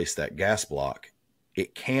to replace that gas block,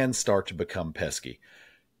 it can start to become pesky.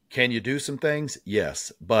 Can you do some things?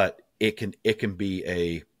 Yes, but it can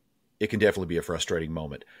definitely be a frustrating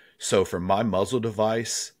moment. So for my muzzle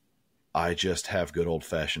device, I just have good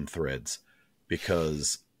old-fashioned threads,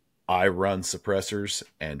 because I run suppressors,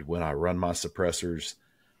 and when I run my suppressors,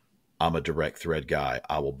 I'm a direct thread guy.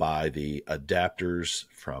 I will buy the adapters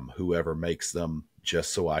from whoever makes them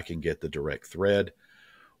just so I can get the direct thread.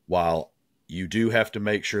 While you do have to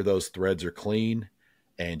make sure those threads are clean,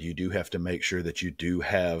 and you do have to make sure that you do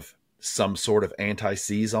have some sort of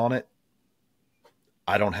anti-seize on it,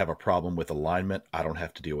 I don't have a problem with alignment. I don't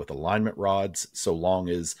have to deal with alignment rods, so long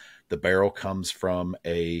as the barrel comes from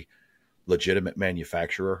a legitimate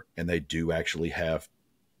manufacturer and they do actually have,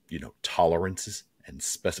 tolerances and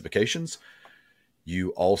specifications.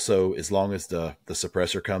 You also, as long as the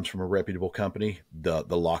suppressor comes from a reputable company, the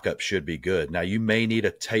lockup should be good. Now, you may need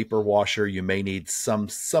a taper washer, you may need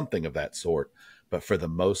something of that sort, but for the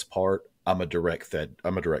most part, I'm a direct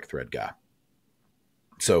thread guy.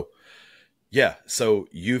 So, yeah. So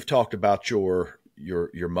you've talked about your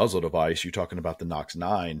muzzle device. You're talking about the Nox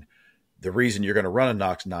 9. The reason you're going to run a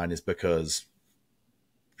Nox 9 is because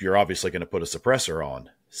you're obviously going to put a suppressor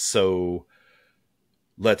on. So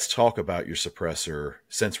let's talk about your suppressor.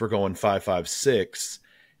 Since we're going 5.56,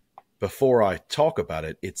 before I talk about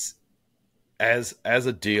it, it's as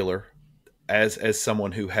a dealer, as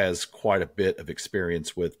someone who has quite a bit of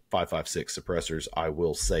experience with 5.56 suppressors, I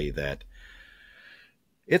will say that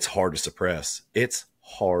it's hard to suppress. It's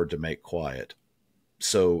hard to make quiet.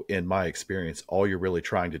 So in my experience, all you're really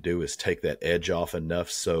trying to do is take that edge off enough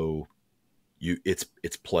so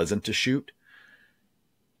it's pleasant to shoot.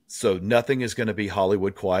 So nothing is going to be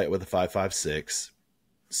Hollywood quiet with a 5.56.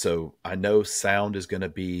 So I know sound is going to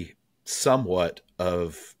be somewhat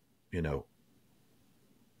of,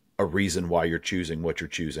 a reason why you're choosing what you're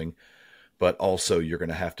choosing, but also you're going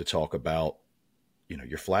to have to talk about,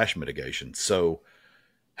 your flash mitigation. So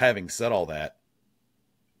having said all that,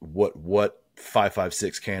 what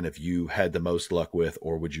 5.56 can have you had the most luck with,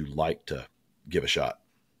 or would you like to give a shot?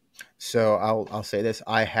 So I'll say this: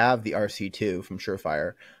 I have the RC2 from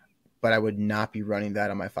Surefire, but I would not be running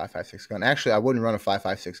that on my 5.56 gun. Actually, I wouldn't run a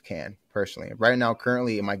 5.56 can personally. Right now,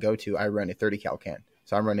 currently in my go-to, I run a 30 cal can.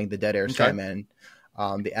 So I'm running the Dead Air Sandman,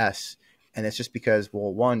 the S, and it's just because,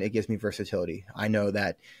 well, one, it gives me versatility. I know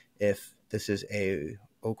that if this is a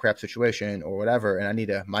oh crap situation or whatever, and I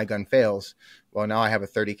need my gun fails, well, now I have a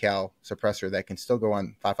 30 cal suppressor that can still go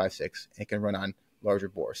on 5.56. It can run on larger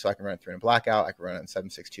bores. So I can run it through in blackout. I can run it on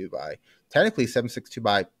 7.62 by, technically 7.62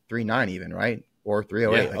 by 3.9 even, right? Or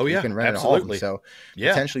 308. Yeah. You can run absolutely. it all of them. So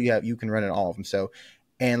potentially you can run it all of them. So,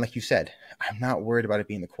 and like you said, I'm not worried about it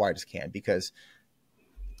being the quietest can, because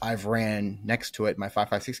I've ran next to it my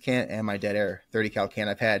 5.56 can and my Dead Air 30 cal can.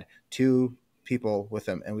 I've had two people with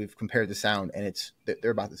them, and we've compared the sound, and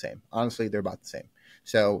they're about the same. Honestly, they're about the same.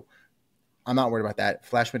 So I'm not worried about that.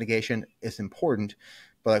 Flash mitigation is important,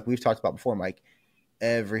 but like we've talked about before, Mike,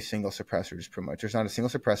 every single suppressor is pretty much, there's not a single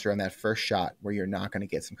suppressor on that first shot where you're not going to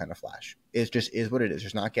get some kind of flash. It just is what it is.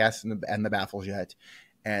 There's not gas in the baffles yet.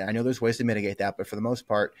 And I know there's ways to mitigate that, but for the most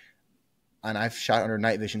part, and I've shot under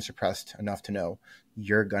night vision suppressed enough to know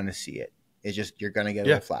you're going to see it. It's just, you're going to get a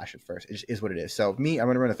little flash at first. It just is what it is. So me, I'm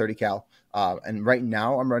going to run a 30 cal. And right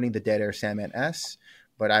now I'm running the Dead Air Sandman S,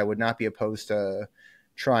 but I would not be opposed to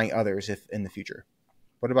trying others if in the future.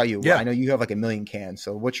 What about you? Yeah. I know you have like a million cans.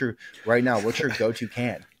 So what's your go-to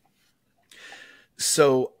can?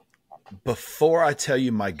 So before I tell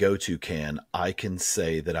you my go-to can, I can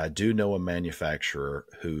say that I do know a manufacturer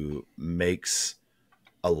who makes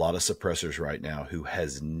a lot of suppressors right now who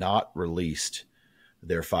has not released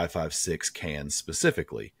their 5.56 cans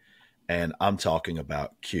specifically. And I'm talking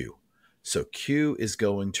about Q. So Q is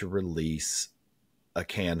going to release a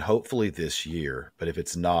can hopefully this year, but if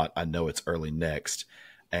it's not, I know it's early next.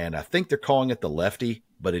 And I think they're calling it the Lefty,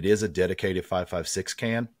 but it is a dedicated 5.56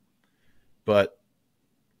 can. But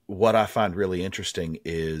what I find really interesting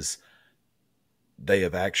is they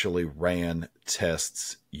have actually ran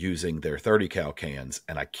tests using their 30 cal cans.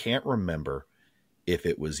 And I can't remember if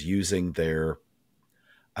it was using their,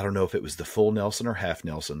 I don't know if it was the full Nelson or half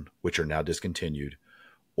Nelson, which are now discontinued,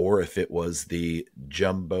 or if it was the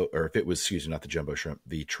jumbo, or if it was, not the jumbo shrimp,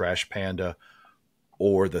 the Trash Panda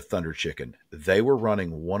or the Thunder Chicken. They were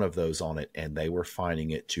running one of those on it, and they were finding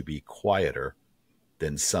it to be quieter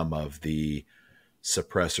than some of the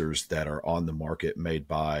suppressors that are on the market made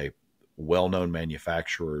by well-known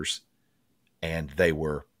manufacturers. And they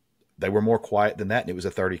were more quiet than that. And it was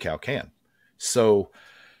a 30 cal can. So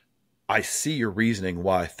I see your reasoning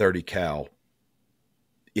why 30 cal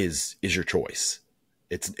is your choice.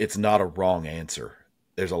 It's not a wrong answer.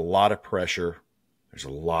 There's a lot of pressure. There's a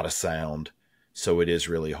lot of sound. So it is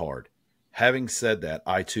really hard. Having said that,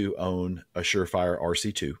 I too own a Surefire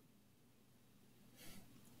RC2.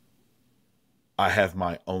 I have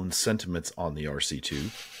my own sentiments on the RC2.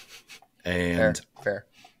 And Fair.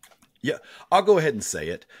 Yeah, I'll go ahead and say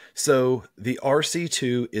it. So the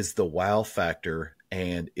RC2 is the wow factor,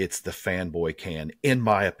 and it's the fanboy can, in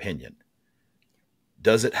my opinion.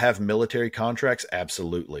 Does it have military contracts?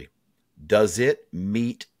 Absolutely. Does it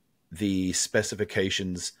meet the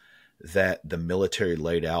specifications that the military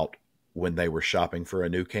laid out when they were shopping for a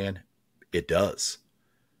new can? It does.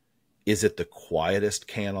 Is it the quietest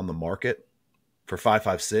can on the market for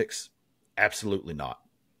 5.56? Absolutely not.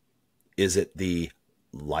 Is it the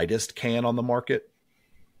lightest can on the market?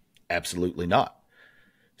 Absolutely not.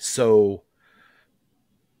 So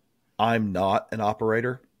I'm not an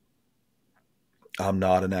operator. I'm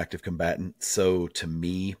not an active combatant. So to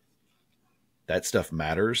me, that stuff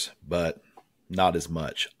matters, but not as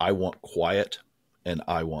much. I want quiet and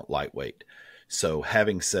I want lightweight. So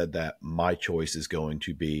having said that, my choice is going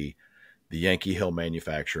to be the Yankee Hill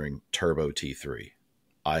Manufacturing Turbo T3.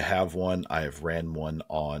 I have one. I have ran one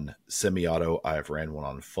on semi-auto. I have ran one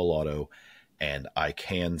on full auto. And I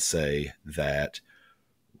can say that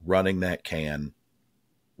running that can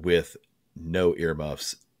with no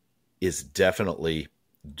earmuffs is definitely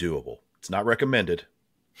doable. It's not recommended,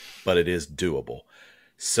 but it is doable.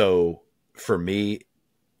 So for me,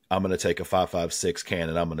 I'm going to take a 5.56 can,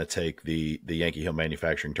 and I'm going to take the Yankee Hill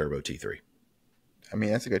Manufacturing Turbo T3. I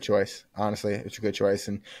mean, that's a good choice. Honestly, it's a good choice.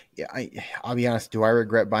 And yeah, I'll be honest. Do I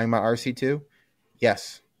regret buying my RC2?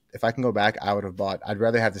 Yes. If I can go back, I would have bought. I'd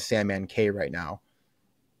rather have the Sandman K right now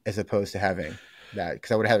as opposed to having that,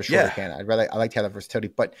 because I would have had a shorter can. I like to have that versatility,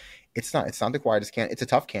 but it's not the quietest can. It's a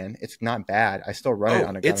tough can. It's not bad. I still run it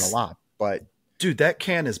on a gun a lot, but dude, that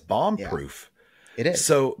can is bomb proof. Yeah, it is.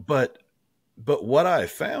 So, but what I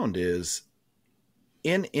found is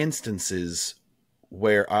in instances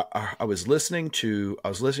where I was listening to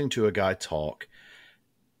a guy talk,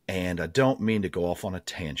 and I don't mean to go off on a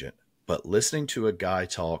tangent, but listening to a guy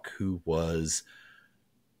talk who was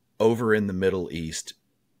over in the Middle East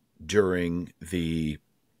during the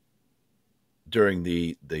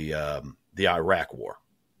Iraq War.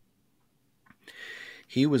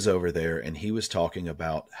 He was over there and he was talking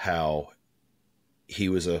about how he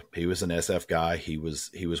was an SF guy. He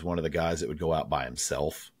was one of the guys that would go out by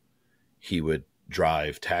himself. He would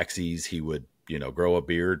drive taxis. He would, grow a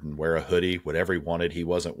beard and wear a hoodie, whatever he wanted. He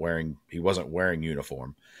wasn't wearing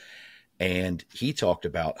uniform. And he talked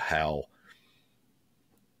about how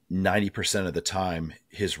 90% of the time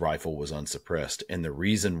his rifle was unsuppressed. And the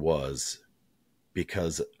reason was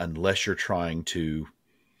because unless you're trying to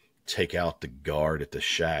take out the guard at the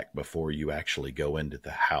shack before you actually go into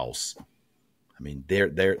the house, I mean,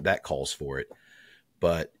 there that calls for it,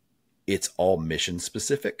 but it's all mission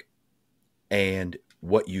specific. And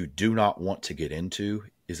what you do not want to get into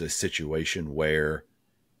is a situation where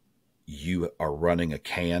you are running a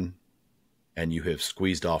can and you have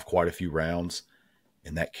squeezed off quite a few rounds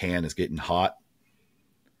and that can is getting hot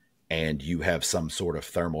and you have some sort of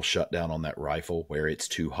thermal shutdown on that rifle where it's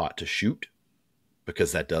too hot to shoot,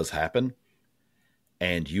 because that does happen.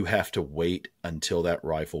 And you have to wait until that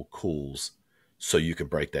rifle cools so you can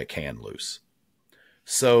break that can loose.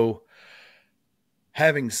 So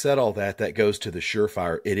having said all that, that goes to the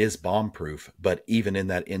Surefire. It is bomb proof, but even in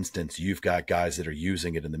that instance, you've got guys that are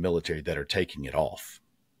using it in the military that are taking it off.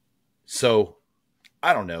 So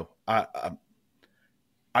I don't know.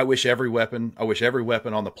 I wish every weapon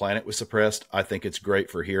on the planet was suppressed. I think it's great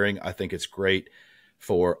for hearing. I think it's great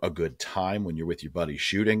for a good time when you're with your buddies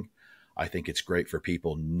shooting. I think it's great for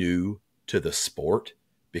people new to the sport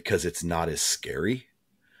because it's not as scary.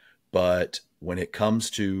 But when it comes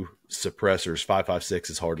to suppressors, 5.56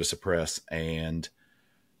 is hard to suppress, and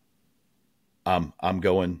I'm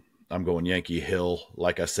going Yankee Hill,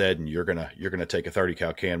 like I said, and you're gonna take a 30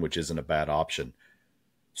 cal can, which isn't a bad option.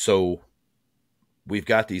 So we've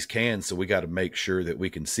got these cans, so we got to make sure that we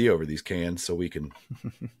can see over these cans so we can,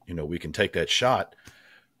 we can take that shot.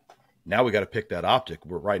 Now we got to pick that optic.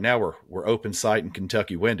 Right now we're open sight and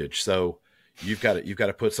Kentucky windage. So you've got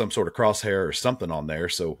to put some sort of crosshair or something on there.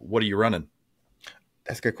 So what are you running?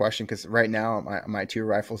 That's a good question, because right now my two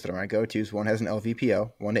rifles that are my go-tos, one has an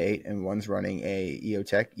LVPO 1-8 and one's running a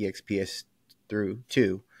EOTech EXPS through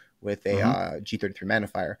 2 with a G33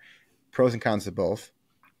 magnifier. Pros and cons of both.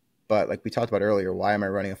 But like we talked about earlier, why am I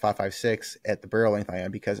running a 5.56 at the barrel length I am?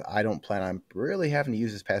 Because I don't plan on really having to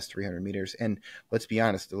use this past 300 meters. And let's be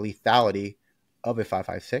honest, the lethality of a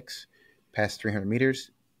 5.56 past 300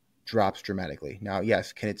 meters drops dramatically. Now,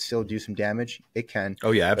 yes, can it still do some damage? It can.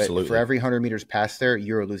 Oh, yeah, absolutely. But for every 100 meters past there,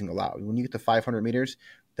 you're losing a lot. When you get to 500 meters,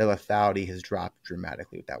 the lethality has dropped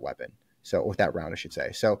dramatically with that weapon. So with that round, I should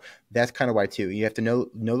say. So that's kind of why too. You have to know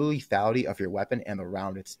the lethality of your weapon and the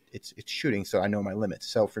round it's shooting. So I know my limits.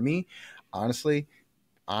 So for me, honestly,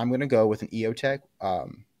 I'm going to go with an EOTech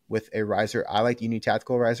with a riser. I like Unity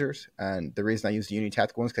Tactical risers, and the reason I use the Unity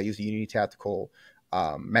Tactical ones is because I use the Unity Tactical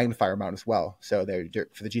magnifier mount as well. So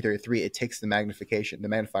for the G33, it takes the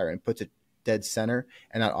magnifier, and puts it dead center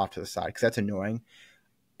and not off to the side, because that's annoying.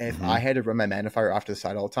 If I had to run my magnifier off to the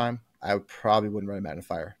side all the time, I probably wouldn't run a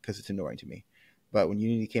magnifier because it's annoying to me. But when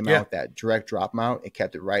Unity came out with that direct drop mount, it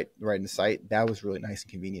kept it right in the sight. That was really nice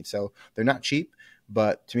and convenient. So they're not cheap,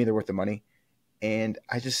 but to me, they're worth the money. And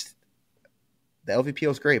the LVPO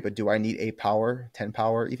is great, but do I need 8 power, 10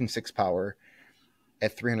 power, even 6 power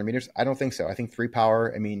at 300 meters? I don't think so. I think 3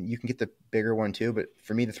 power, I mean, you can get the bigger one too, but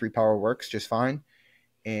for me, the 3 power works just fine.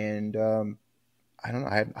 And I don't know.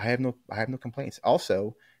 I have no complaints.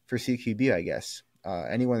 Also, for CQB, I guess,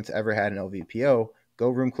 anyone that's ever had an LVPO, go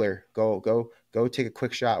room clear. Go take a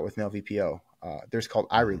quick shot with an LVPO. There's called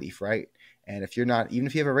eye relief, right? And if you're not, even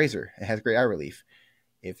if you have a razor, it has great eye relief.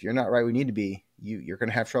 If you're not right where you need to be, you're going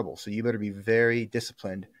to have trouble. So you better be very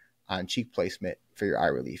disciplined on cheek placement for your eye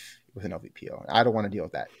relief with an LVPO. I don't want to deal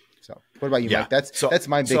with that. So what about you, Mike? That's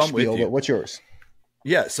my big spiel, but what's yours?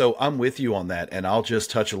 Yeah, so I'm with you on that, and I'll just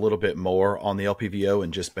touch a little bit more on the LPVO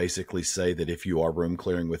and just basically say that if you are room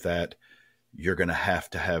clearing with that, you're going to have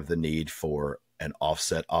the need for an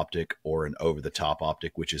offset optic or an over-the-top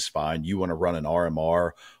optic, which is fine. You want to run an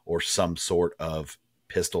RMR or some sort of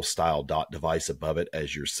pistol-style dot device above it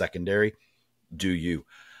as your secondary, do you.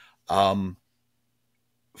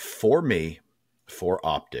 For me, for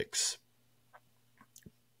optics,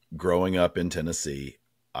 growing up in Tennessee,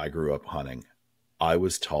 I grew up hunting. I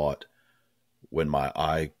was taught when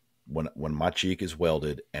my cheek is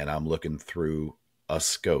welded and I'm looking through a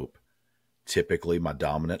scope, typically my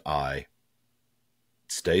dominant eye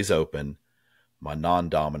stays open, my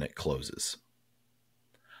non-dominant closes.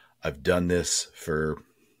 I've done this for,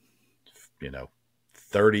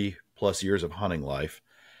 30 plus years of hunting life.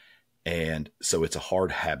 And so it's a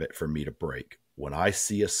hard habit for me to break. When I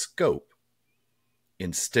see a scope,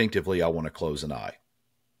 instinctively I want to close an eye.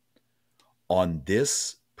 On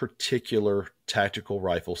this particular tactical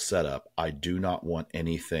rifle setup, I do not want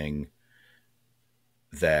anything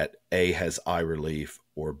that A, has eye relief,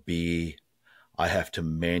 or B, I have to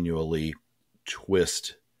manually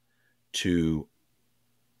twist to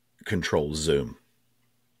control zoom.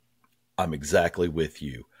 I'm exactly with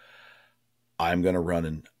you. I'm going to run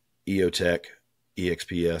an EOTech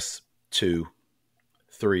EXPS 2,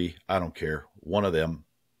 3, I don't care, one of them.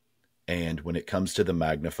 And when it comes to the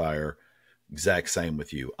magnifier, exact same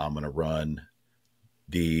with you. I'm going to run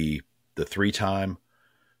the 3-time,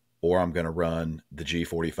 or I'm going to run the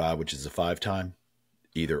G45, which is a 5-time,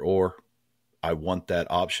 either or. I want that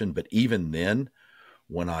option. But even then,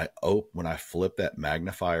 when I flip that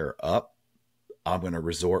magnifier up, I'm going to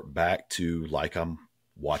resort back to like I'm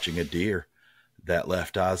watching a deer. That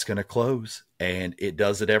left eye is going to close, and it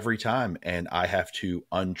does it every time. And I have to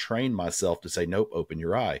untrain myself to say, nope, open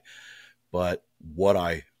your eye. But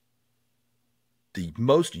the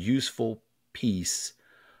most useful piece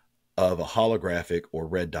of a holographic or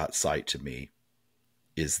red dot sight to me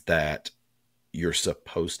is that you're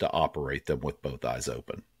supposed to operate them with both eyes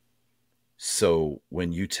open. So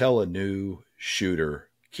when you tell a new shooter,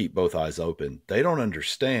 keep both eyes open, they don't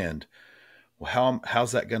understand, well,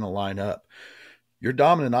 how's that going to line up? Your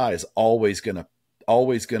dominant eye is always going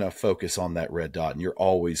to focus on that red dot, and you're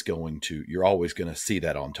always going to see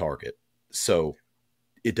that on target. So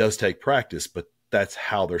it does take practice, but that's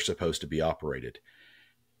how they're supposed to be operated.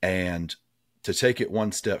 And to take it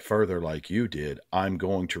one step further, like you did, I'm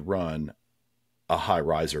going to run a high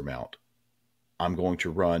riser mount. I'm going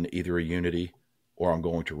to run either a Unity or I'm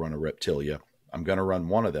going to run a Reptilia. I'm going to run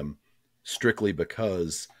one of them strictly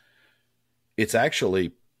because it's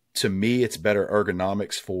actually, to me, it's better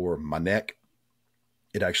ergonomics for my neck.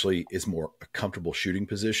 It actually is more a comfortable shooting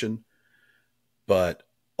position. But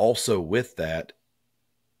also with that,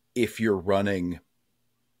 if you're running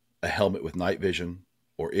a helmet with night vision,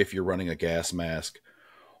 or if you're running a gas mask,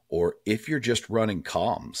 or if you're just running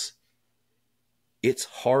comms, it's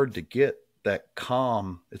hard to get that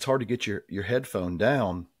it's hard to get your headphone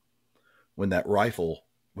down when that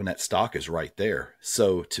stock is right there.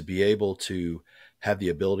 So to be able to have the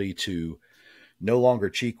ability to no longer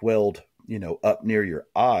cheek weld, up near your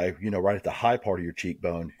eye, right at the high part of your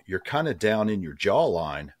cheekbone, you're kind of down in your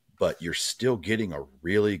jawline, but you're still getting a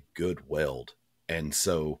really good weld. And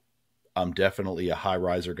so I'm definitely a high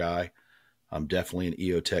riser guy. I'm definitely an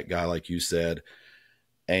EOTech guy, like you said.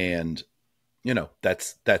 And,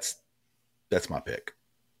 that's my pick.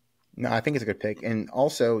 No, I think it's a good pick. And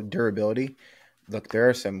also durability. Look, there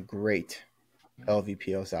are some great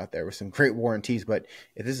LVPOs out there with some great warranties, but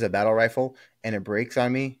if this is a battle rifle and it breaks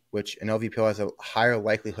on me, which an LVPO has a higher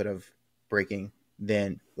likelihood of breaking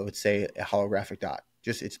than, let's say, a holographic dot.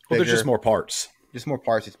 It's bigger. Well, there's just more parts.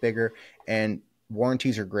 It's bigger, and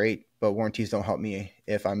warranties are great, but warranties don't help me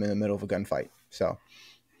if I'm in the middle of a gunfight. So,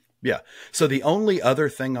 yeah. So the only other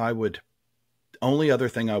thing I would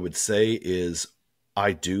say is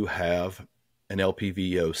I do have an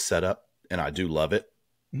LPVO setup, and I do love it.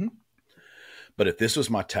 Mm-hmm. But if this was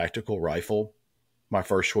my tactical rifle, my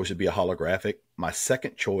first choice would be a holographic. My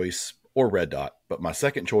second choice, or red dot, but my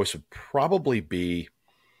second choice would probably be,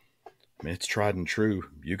 it's tried and true.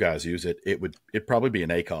 You guys use it. It'd probably be an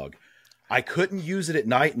ACOG. I couldn't use it at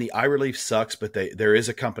night, and the eye relief sucks, but there is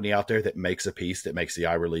a company out there that makes a piece that makes the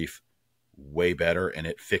eye relief way better, and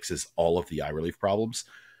it fixes all of the eye relief problems.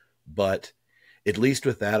 But at least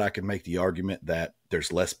with that, I can make the argument that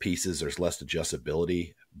there's less pieces, there's less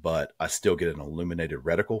adjustability, but I still get an illuminated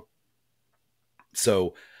reticle.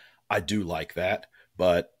 So I do like that,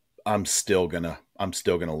 but I'm still gonna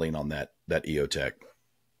lean on that EOTech.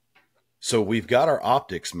 So we've got our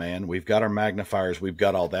optics, man. We've got our magnifiers. We've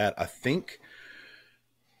got all that. I think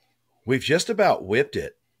we've just about whipped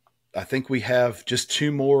it. I think we have just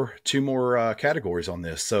two more categories on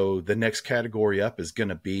this. So the next category up is going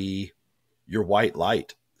to be your white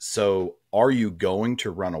light. So are you going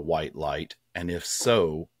to run a white light? And if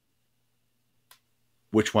so,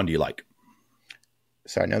 which one do you like?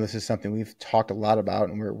 So I know this is something we've talked a lot about,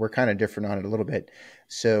 and we're kind of different on it a little bit.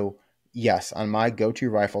 So yes, on my go-to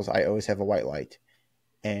rifles, I always have a white light,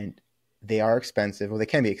 and they are expensive. Well, they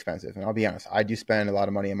can be expensive, and I'll be honest, I do spend a lot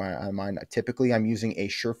of money on mine. Typically, I'm using a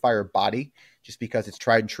Surefire body just because it's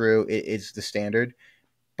tried and true. It's the standard.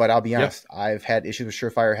 But I'll be honest, I've had issues with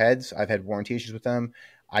Surefire heads. I've had warranty issues with them.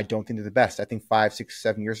 I don't think they're the best. I think 5, 6,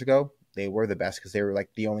 7 years ago, they were the best because they were like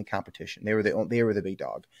the only competition. They were the big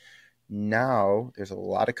dog. Now there's a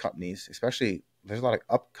lot of companies, especially there's a lot of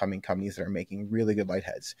upcoming companies that are making really good light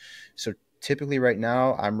heads. So typically right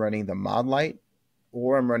now I'm running the Mod Light,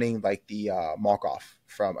 or I'm running like the Markov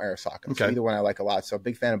from Aerosocket. Okay. So either one I like a lot. So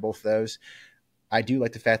big fan of both of those. I do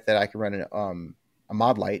like the fact that I can run a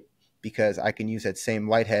Mod Light because I can use that same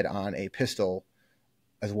light head on a pistol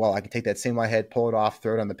as well. I can take that same light head, pull it off,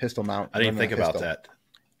 throw it on the pistol mount. I didn't think about that.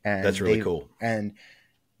 And that's really cool. And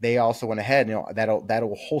they also went ahead,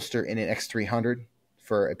 that'll holster in an X300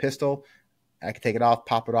 for a pistol. I can take it off,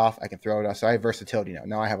 pop it off. I can throw it off. So I have versatility now.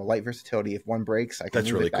 Now I have a light versatility. If one breaks, I can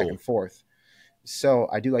move it back and forth. So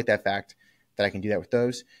I do like that fact that I can do that with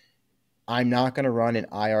those. I'm not going to run an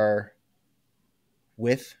IR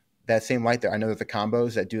with that same light there. I know that the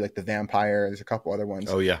combos that do like the Vampire, there's a couple other ones.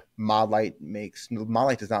 Oh yeah. Mod Light does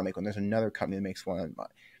not make one. There's another company that makes one.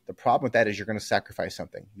 The problem with that is you're going to sacrifice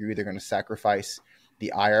something. You're either going to sacrifice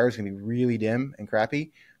the IR is going to be really dim and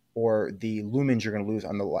crappy, or the lumens you're going to lose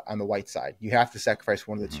on the white side. You have to sacrifice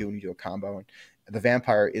one of the two when you do a combo. And the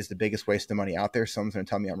Vampire is the biggest waste of money out there. Someone's going to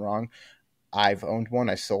tell me I'm wrong. I've owned one.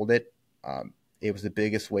 I sold it. It was the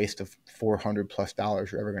biggest waste of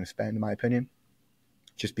 $400+ you're ever going to spend, in my opinion,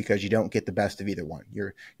 just because you don't get the best of either one.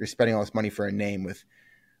 You're spending all this money for a name with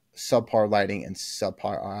subpar lighting and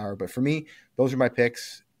subpar IR. But for me, those are my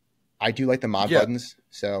picks. I do like the mod buttons.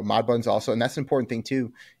 So mod buttons also, and that's an important thing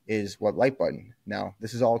too, is what light button. Now,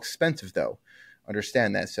 this is all expensive though.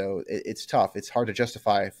 Understand that. So it's tough. It's hard to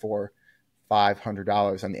justify for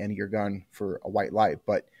 $500 on the end of your gun for a white light.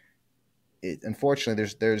 But unfortunately,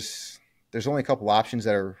 there's only a couple options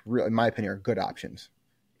that are, in my opinion, are good options.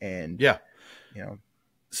 And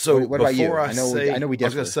So what about you? I know we differ. I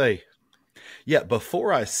was going to say,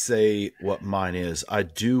 before I say what mine is, I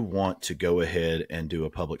do want to go ahead and do a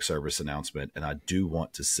public service announcement. And I do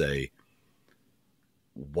want to say,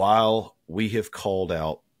 while we have called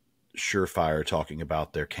out Surefire talking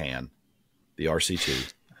about their the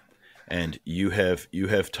RC2, and you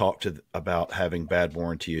have talked about having bad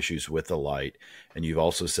warranty issues with the light, and you've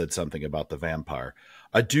also said something about the Vampire,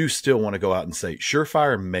 I do still want to go out and say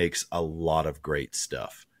Surefire makes a lot of great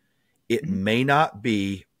stuff. It may not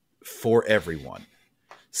be for everyone.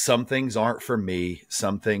 Some things aren't for me.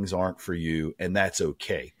 Some things aren't for you, and that's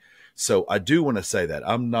okay. So I do want to say that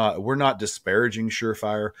we're not disparaging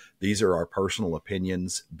Surefire. These are our personal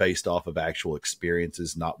opinions based off of actual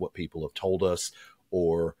experiences, not what people have told us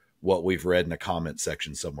or what we've read in a comment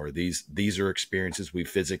section somewhere. These are experiences we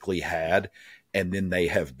physically had, and then they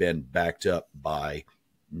have been backed up by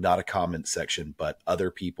not a comment section, but other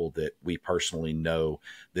people that we personally know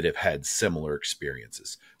that have had similar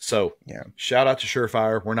experiences. So shout out to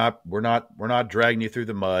Surefire. We're not dragging you through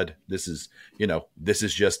the mud. This is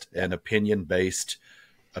just an opinion based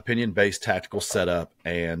tactical setup,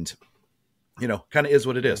 and kind of is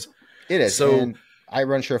what it is. It is. So and I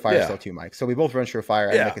run Surefire still too, Mike. So we both run Surefire.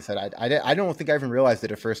 And like I said, I don't think I even realized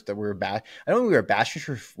it at first that we were bad. I don't think we were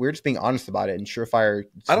bashing. We were just being honest about it. And Surefire,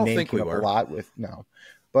 I don't think we were a lot with no.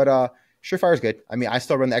 But Surefire is good. I mean, I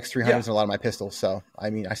still run the X300s in a lot of my pistols. So, I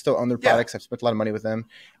mean, I still own their products. I've spent a lot of money with them.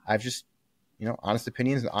 I've just, honest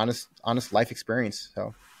opinions and honest life experience.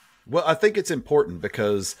 So, well, I think it's important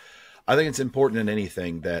because I think it's important in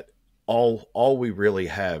anything that all we really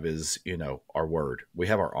have is, our word. We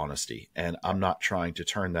have our honesty. And I'm not trying to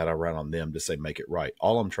turn that around on them to say, make it right.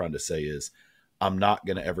 All I'm trying to say is I'm not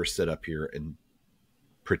going to ever sit up here and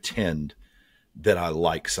pretend that I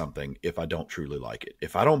like something if I don't truly like it.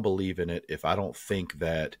 If I don't believe in it, if I don't think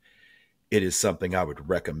that it is something I would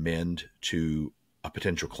recommend to a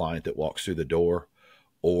potential client that walks through the door,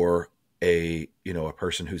 or a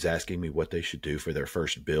person who's asking me what they should do for their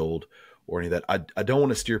first build or any of that, I don't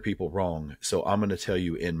want to steer people wrong. So I'm going to tell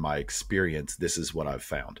you, in my experience, this is what I've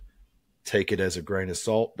found. take it as a grain of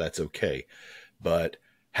salt. That's okay. But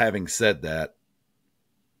having said that,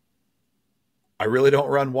 I really don't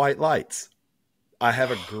run white lights. I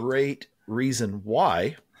have a great reason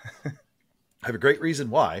why.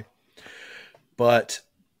 But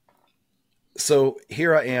so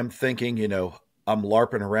here I am thinking, I'm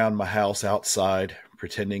LARPing around my house outside,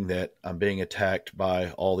 pretending that I'm being attacked by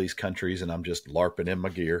all these countries and I'm just LARPing in my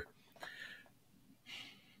gear.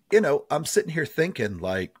 I'm sitting here thinking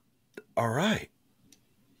like, all right,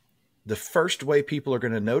 the first way people are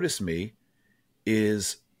going to notice me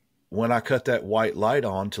is when I cut that white light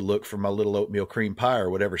on to look for my little oatmeal cream pie or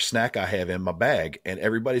whatever snack I have in my bag, and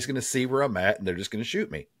everybody's going to see where I'm at and they're just going to shoot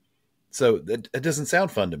me. So it doesn't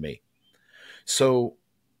sound fun to me. So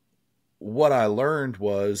what I learned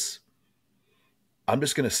was I'm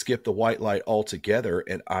just going to skip the white light altogether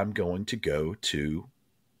and I'm going to go to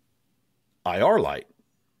IR light.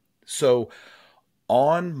 So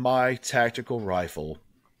on my tactical rifle,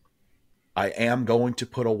 I am going to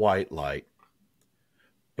put a white light,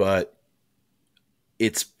 but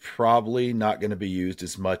it's probably not going to be used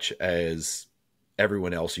as much as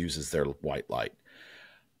everyone else uses their white light.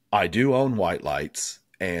 I do own white lights,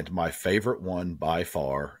 and my favorite one by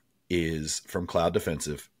far is from Cloud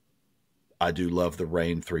Defensive. I do love the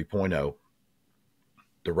Rain 3.0.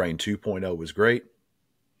 The Rain 2.0 was great.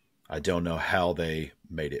 I don't know how they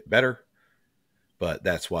made it better, but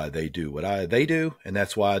that's why they do what they do, and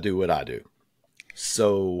that's why I do what I do.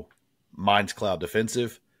 So mine's Cloud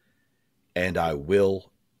Defensive, and I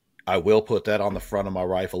will put that on the front of my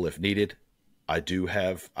rifle if needed. I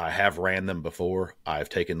have ran them before. I've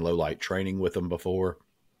taken low light training with them before.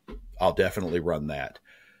 I'll definitely run that.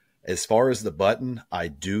 As far as the button, I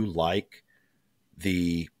do like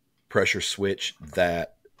the pressure switch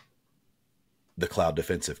that the Cloud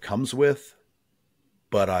Defensive comes with,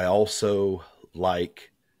 but I also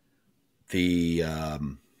like the,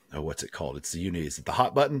 what's it called? It's the Unity. Is it the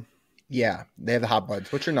hot button? Yeah, they have the hot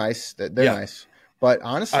buttons, which are nice. They're nice. But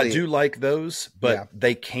honestly, I do like those, but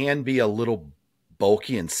they can be a little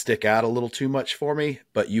bulky and stick out a little too much for me.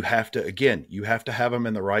 But you have to have them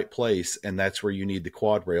in the right place. And that's where you need the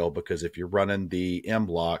quad rail, because if you're running the M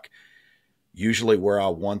block, usually where I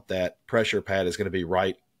want that pressure pad is going to be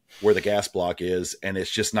right where the gas block is. And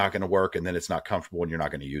it's just not going to work. And then it's not comfortable and you're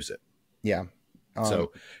not going to use it. Yeah.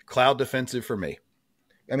 So Cloud Defensive for me.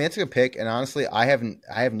 I mean, it's a good pick. And honestly, I haven't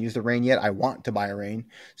used the Rain yet. I want to buy a Rain.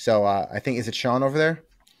 So I think, is it Sean over there?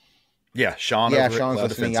 Yeah, Sean. Yeah, Sean's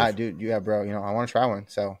listening. Yeah, dude. Yeah, bro. I want to try one.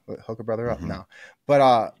 So hook a brother up now.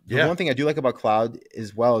 But the one thing I do like about Cloud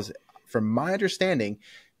as well is, from my understanding,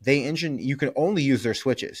 you can only use their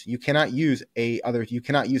switches. You cannot use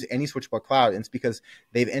any switch but Cloud. And it's because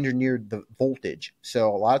they've engineered the voltage. So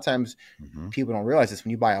a lot of times people don't realize this.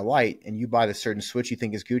 When you buy a light and you buy the certain switch you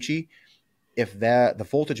think is Gucci, if the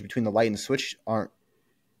voltage between the light and the switch aren't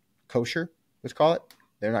kosher, let's call it,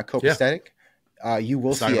 they're not copacetic, you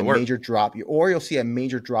will see a major drop, or you'll see a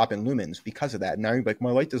major drop in lumens because of that. Now you're like,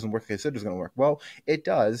 my light doesn't work like I said it was going to work. Well, it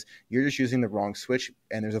does. You're just using the wrong switch,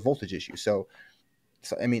 and there's a voltage issue. So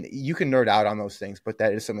I mean, you can nerd out on those things, but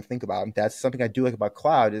that is something to think about. And that's something I do like about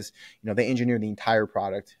Cloud is, they engineer the entire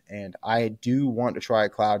product, and I do want to try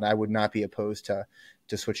Cloud, and I would not be opposed to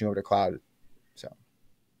switching over to Cloud. So.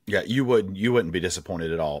 Yeah, you wouldn't be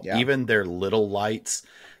disappointed at all. Yeah. Even their little lights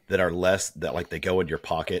that are like they go in your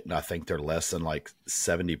pocket, and I think they're less than like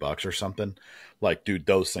 $70 or something. Like, dude,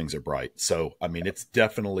 those things are bright. So, I mean, it's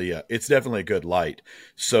definitely a good light.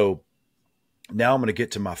 So now I'm going to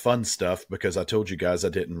get to my fun stuff, because I told you guys I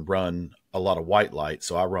didn't run a lot of white light.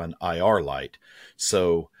 So I run IR light.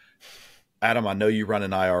 So Adam, I know you run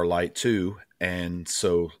an IR light too. And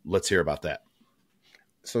so let's hear about that.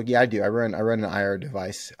 So yeah, I do. I run an IR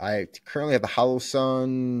device. I currently have the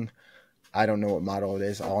Holosun. I don't know what model it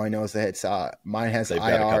is. All I know is that it's mine has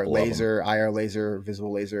IR laser,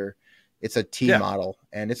 visible laser. It's a T model,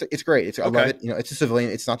 and it's great. I love it. It's a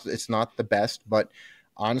civilian. It's not the best, but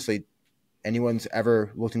honestly, anyone's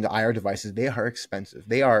ever looked into IR devices, they are expensive.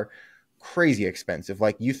 They are crazy expensive.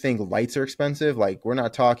 Like, you think lights are expensive? Like, we're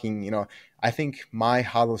not talking. I think my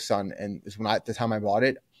Holosun, and is at the time I bought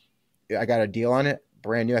it, I got a deal on it.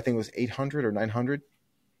 Brand new, I think it was $800 or $900.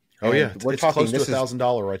 Oh yeah, we're talking close to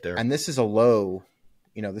 $1,000 right there. And this is a low,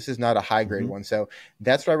 this is not a high grade one. So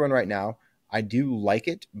that's what I run right now. I do like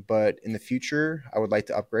it, but in the future, I would like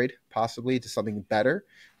to upgrade possibly to something better.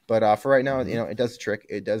 But for right now, it does the trick.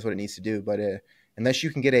 It does what it needs to do. But unless you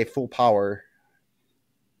can get a full power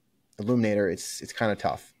illuminator, it's kind of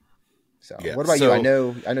tough. So what about you? I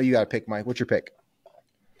know you got to pick, Mike. What's your pick?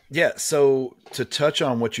 Yeah, so to touch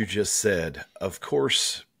on what you just said, of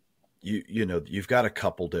course, you've got a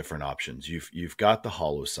couple different options. You've got the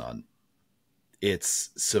Holosun. It's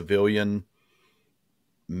civilian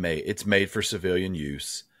made. It's made for civilian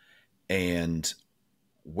use, and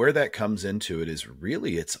where that comes into it is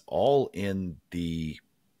really it's all in the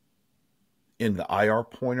IR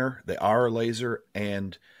pointer, the IR laser,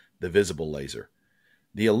 and the visible laser.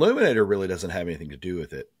 The illuminator really doesn't have anything to do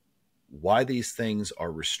with it. Why these things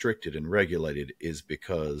are restricted and regulated is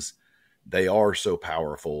because they are so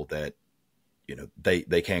powerful that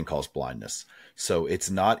they can cause blindness. So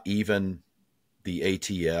it's not even the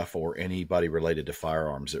ATF or anybody related to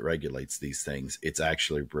firearms that regulates these things. It's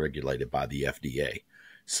actually regulated by the FDA.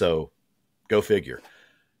 So go figure.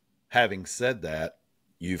 Having said that,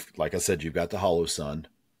 like I said, you've got the Holosun.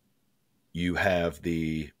 You have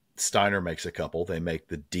the Steiner makes a couple. They make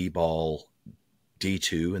the D-Ball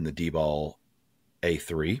D2 and the D-Ball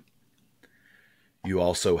A3. You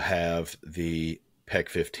also have the PEC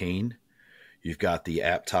 15. You've got the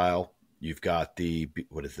Aptile. You've got the,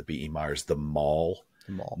 what is the B.E. Myers? The Maul.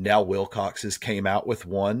 Now Wilcox's came out with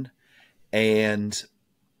one. And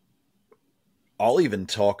I'll even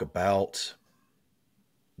talk about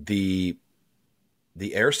the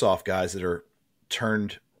airsoft guys that are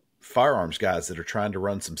turned firearms guys that are trying to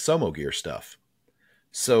run some Somo gear stuff.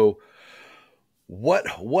 So what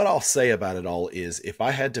I'll say about it all is if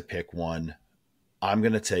I had to pick one, I'm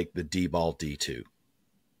going to take the D-Ball D2.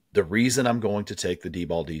 The reason I'm going to take the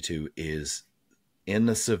D-Ball D2 is in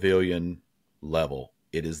the civilian level,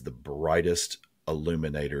 it is the brightest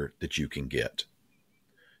illuminator that you can get.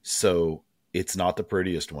 So it's not the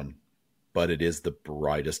prettiest one, but it is the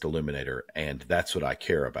brightest illuminator, and that's what I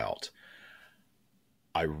care about.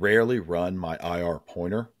 I rarely run my IR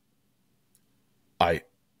pointer. I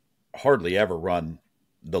hardly ever run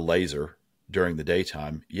the laser during the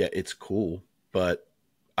daytime. Yeah, it's cool, but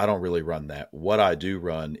I don't really run that. What I do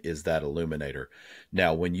run is that illuminator.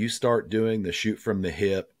 Now, when you start doing the shoot from the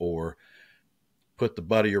hip or put the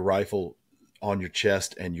butt of your rifle on your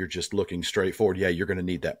chest and you're just looking straight forward, yeah, you're going to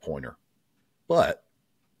need that pointer. But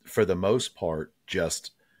for the most part,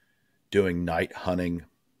 just doing night hunting,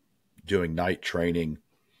 doing night training,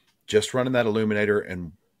 just running that illuminator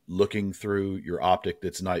and looking through your optic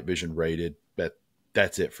that's night vision rated,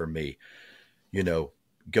 that's it for me.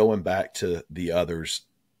 Going back to the others,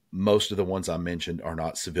 most of the ones I mentioned are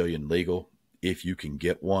not civilian legal. If you can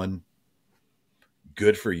get one,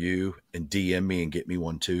 good for you, and DM me and get me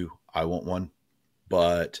one too. I want one.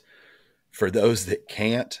 But for those that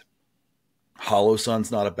can't,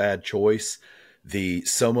 Holosun's not a bad choice. The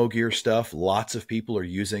Somo gear stuff, lots of people are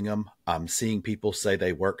using them. I'm seeing people say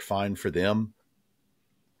they work fine for them.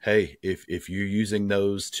 Hey, if you're using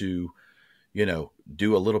those to,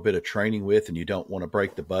 do a little bit of training with and you don't want to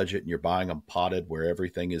break the budget and you're buying them potted where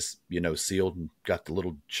everything is, sealed and got the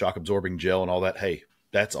little shock absorbing gel and all that, hey,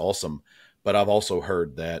 that's awesome. But I've also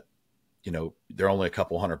heard that, they're only a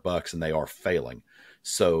couple $100 and they are failing.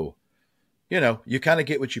 So, you kind of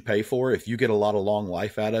get what you pay for. If you get a lot of long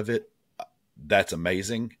life out of it, that's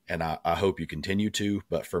amazing. And I hope you continue to.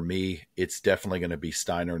 But for me, it's definitely going to be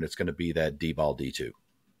Steiner and it's going to be that D-Ball D2.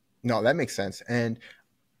 No, that makes sense. And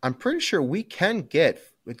I'm pretty sure we can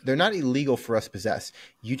they're not illegal for us to possess.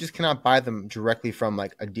 You just cannot buy them directly from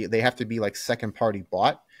they have to be second party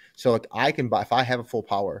bought. So I can buy, if I have a full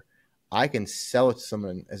power, I can sell it to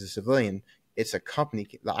someone as a civilian. It's a company.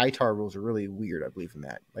 The ITAR rules are really weird. I believe in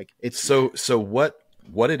that. It's so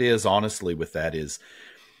what it is honestly with that is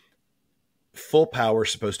full power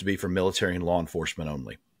is supposed to be for military and law enforcement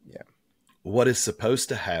only. Yeah. What is supposed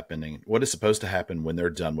to happen when they're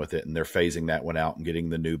done with it and they're phasing that one out and getting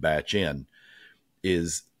the new batch in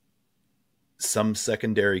is some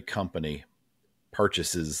secondary company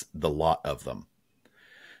purchases the lot of them.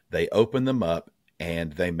 They open them up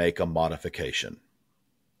and they make a modification.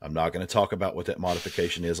 I'm not going to talk about what that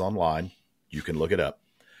modification is online. You can look it up.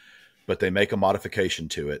 But they make a modification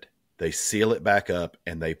to it. They seal it back up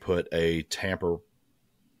and they put a tamper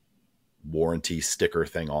warranty sticker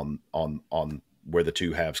thing on where the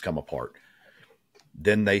two halves come apart.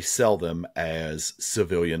 Then they sell them as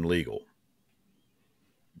civilian legal.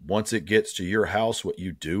 Once it gets to your house, what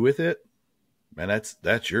you do with it, man,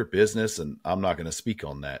 that's your business, and I'm not going to speak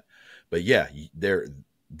on that. But yeah,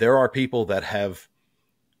 there are people that have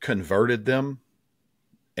converted them,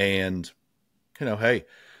 and hey,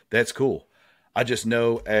 that's cool. I just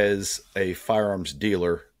know as a firearms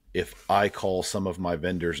dealer, if I call some of my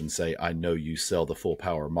vendors and say, I know you sell the full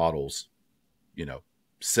power models,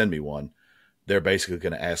 send me one. They're basically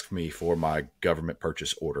going to ask me for my government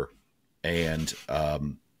purchase order and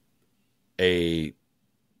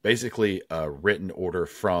basically a written order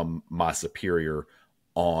from my superior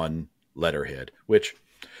on letterhead, which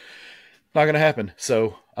not going to happen.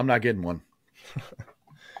 So I'm not getting one.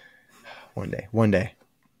 One day.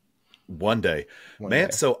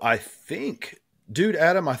 Man, so I think, dude,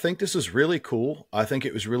 Adam, I think this is really cool. I think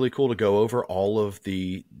it was really cool to go over all of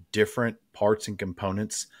the different parts and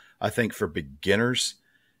components. I think for beginners,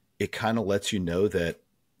 it kind of lets you know that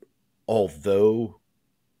although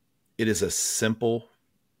it is a simple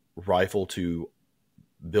rifle to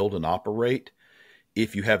build and operate,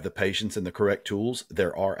 if you have the patience and the correct tools,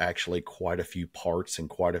 there are actually quite a few parts and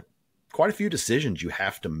quite a few decisions you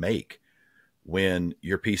have to make when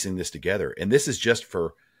you're piecing this together. And this is just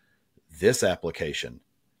for this application.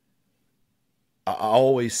 I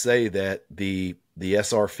always say that the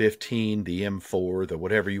SR-15, the M4, the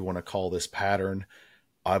whatever you want to call this pattern,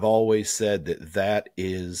 I've always said that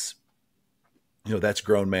is, that's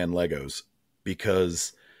grown man Legos,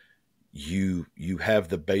 because you have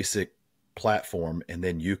the basic platform and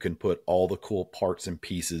then you can put all the cool parts and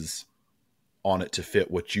pieces on it to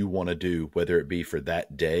fit what you want to do, whether it be for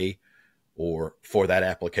that day or for that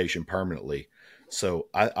application permanently. So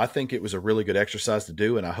I think it was a really good exercise to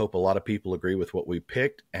do, and I hope a lot of people agree with what we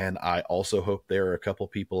picked. And I also hope there are a couple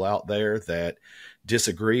people out there that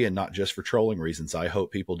disagree, and not just for trolling reasons. I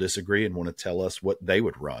hope people disagree and want to tell us what they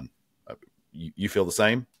would run. You feel the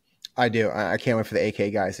same? I do. I can't wait for the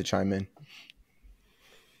AK guys to chime in.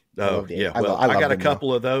 Oh, yeah. Well, I got a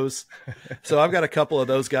couple of those. So I've got a couple of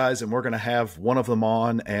those guys, and we're going to have one of them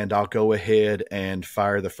on, and I'll go ahead and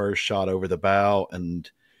fire the first shot over the bow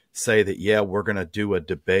and say that, yeah, we're going to do a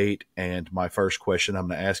debate. And my first question I'm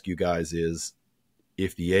going to ask you guys is,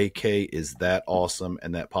 if the AK is that awesome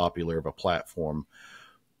and that popular of a platform,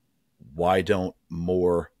 why don't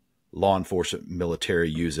more law enforcement military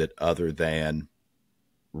use it other than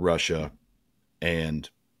Russia and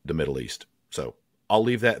the Middle East? So I'll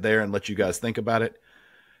leave that there and let you guys think about it.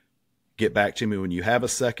 Get back to me when you have a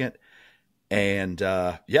second. And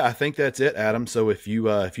yeah, I think that's it, Adam. So if you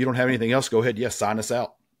don't have anything else, go ahead. Yes, sign us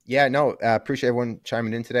out. Yeah, no, appreciate everyone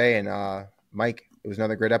chiming in today. And Mike, it was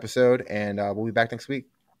another great episode, and we'll be back next week.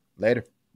 Later.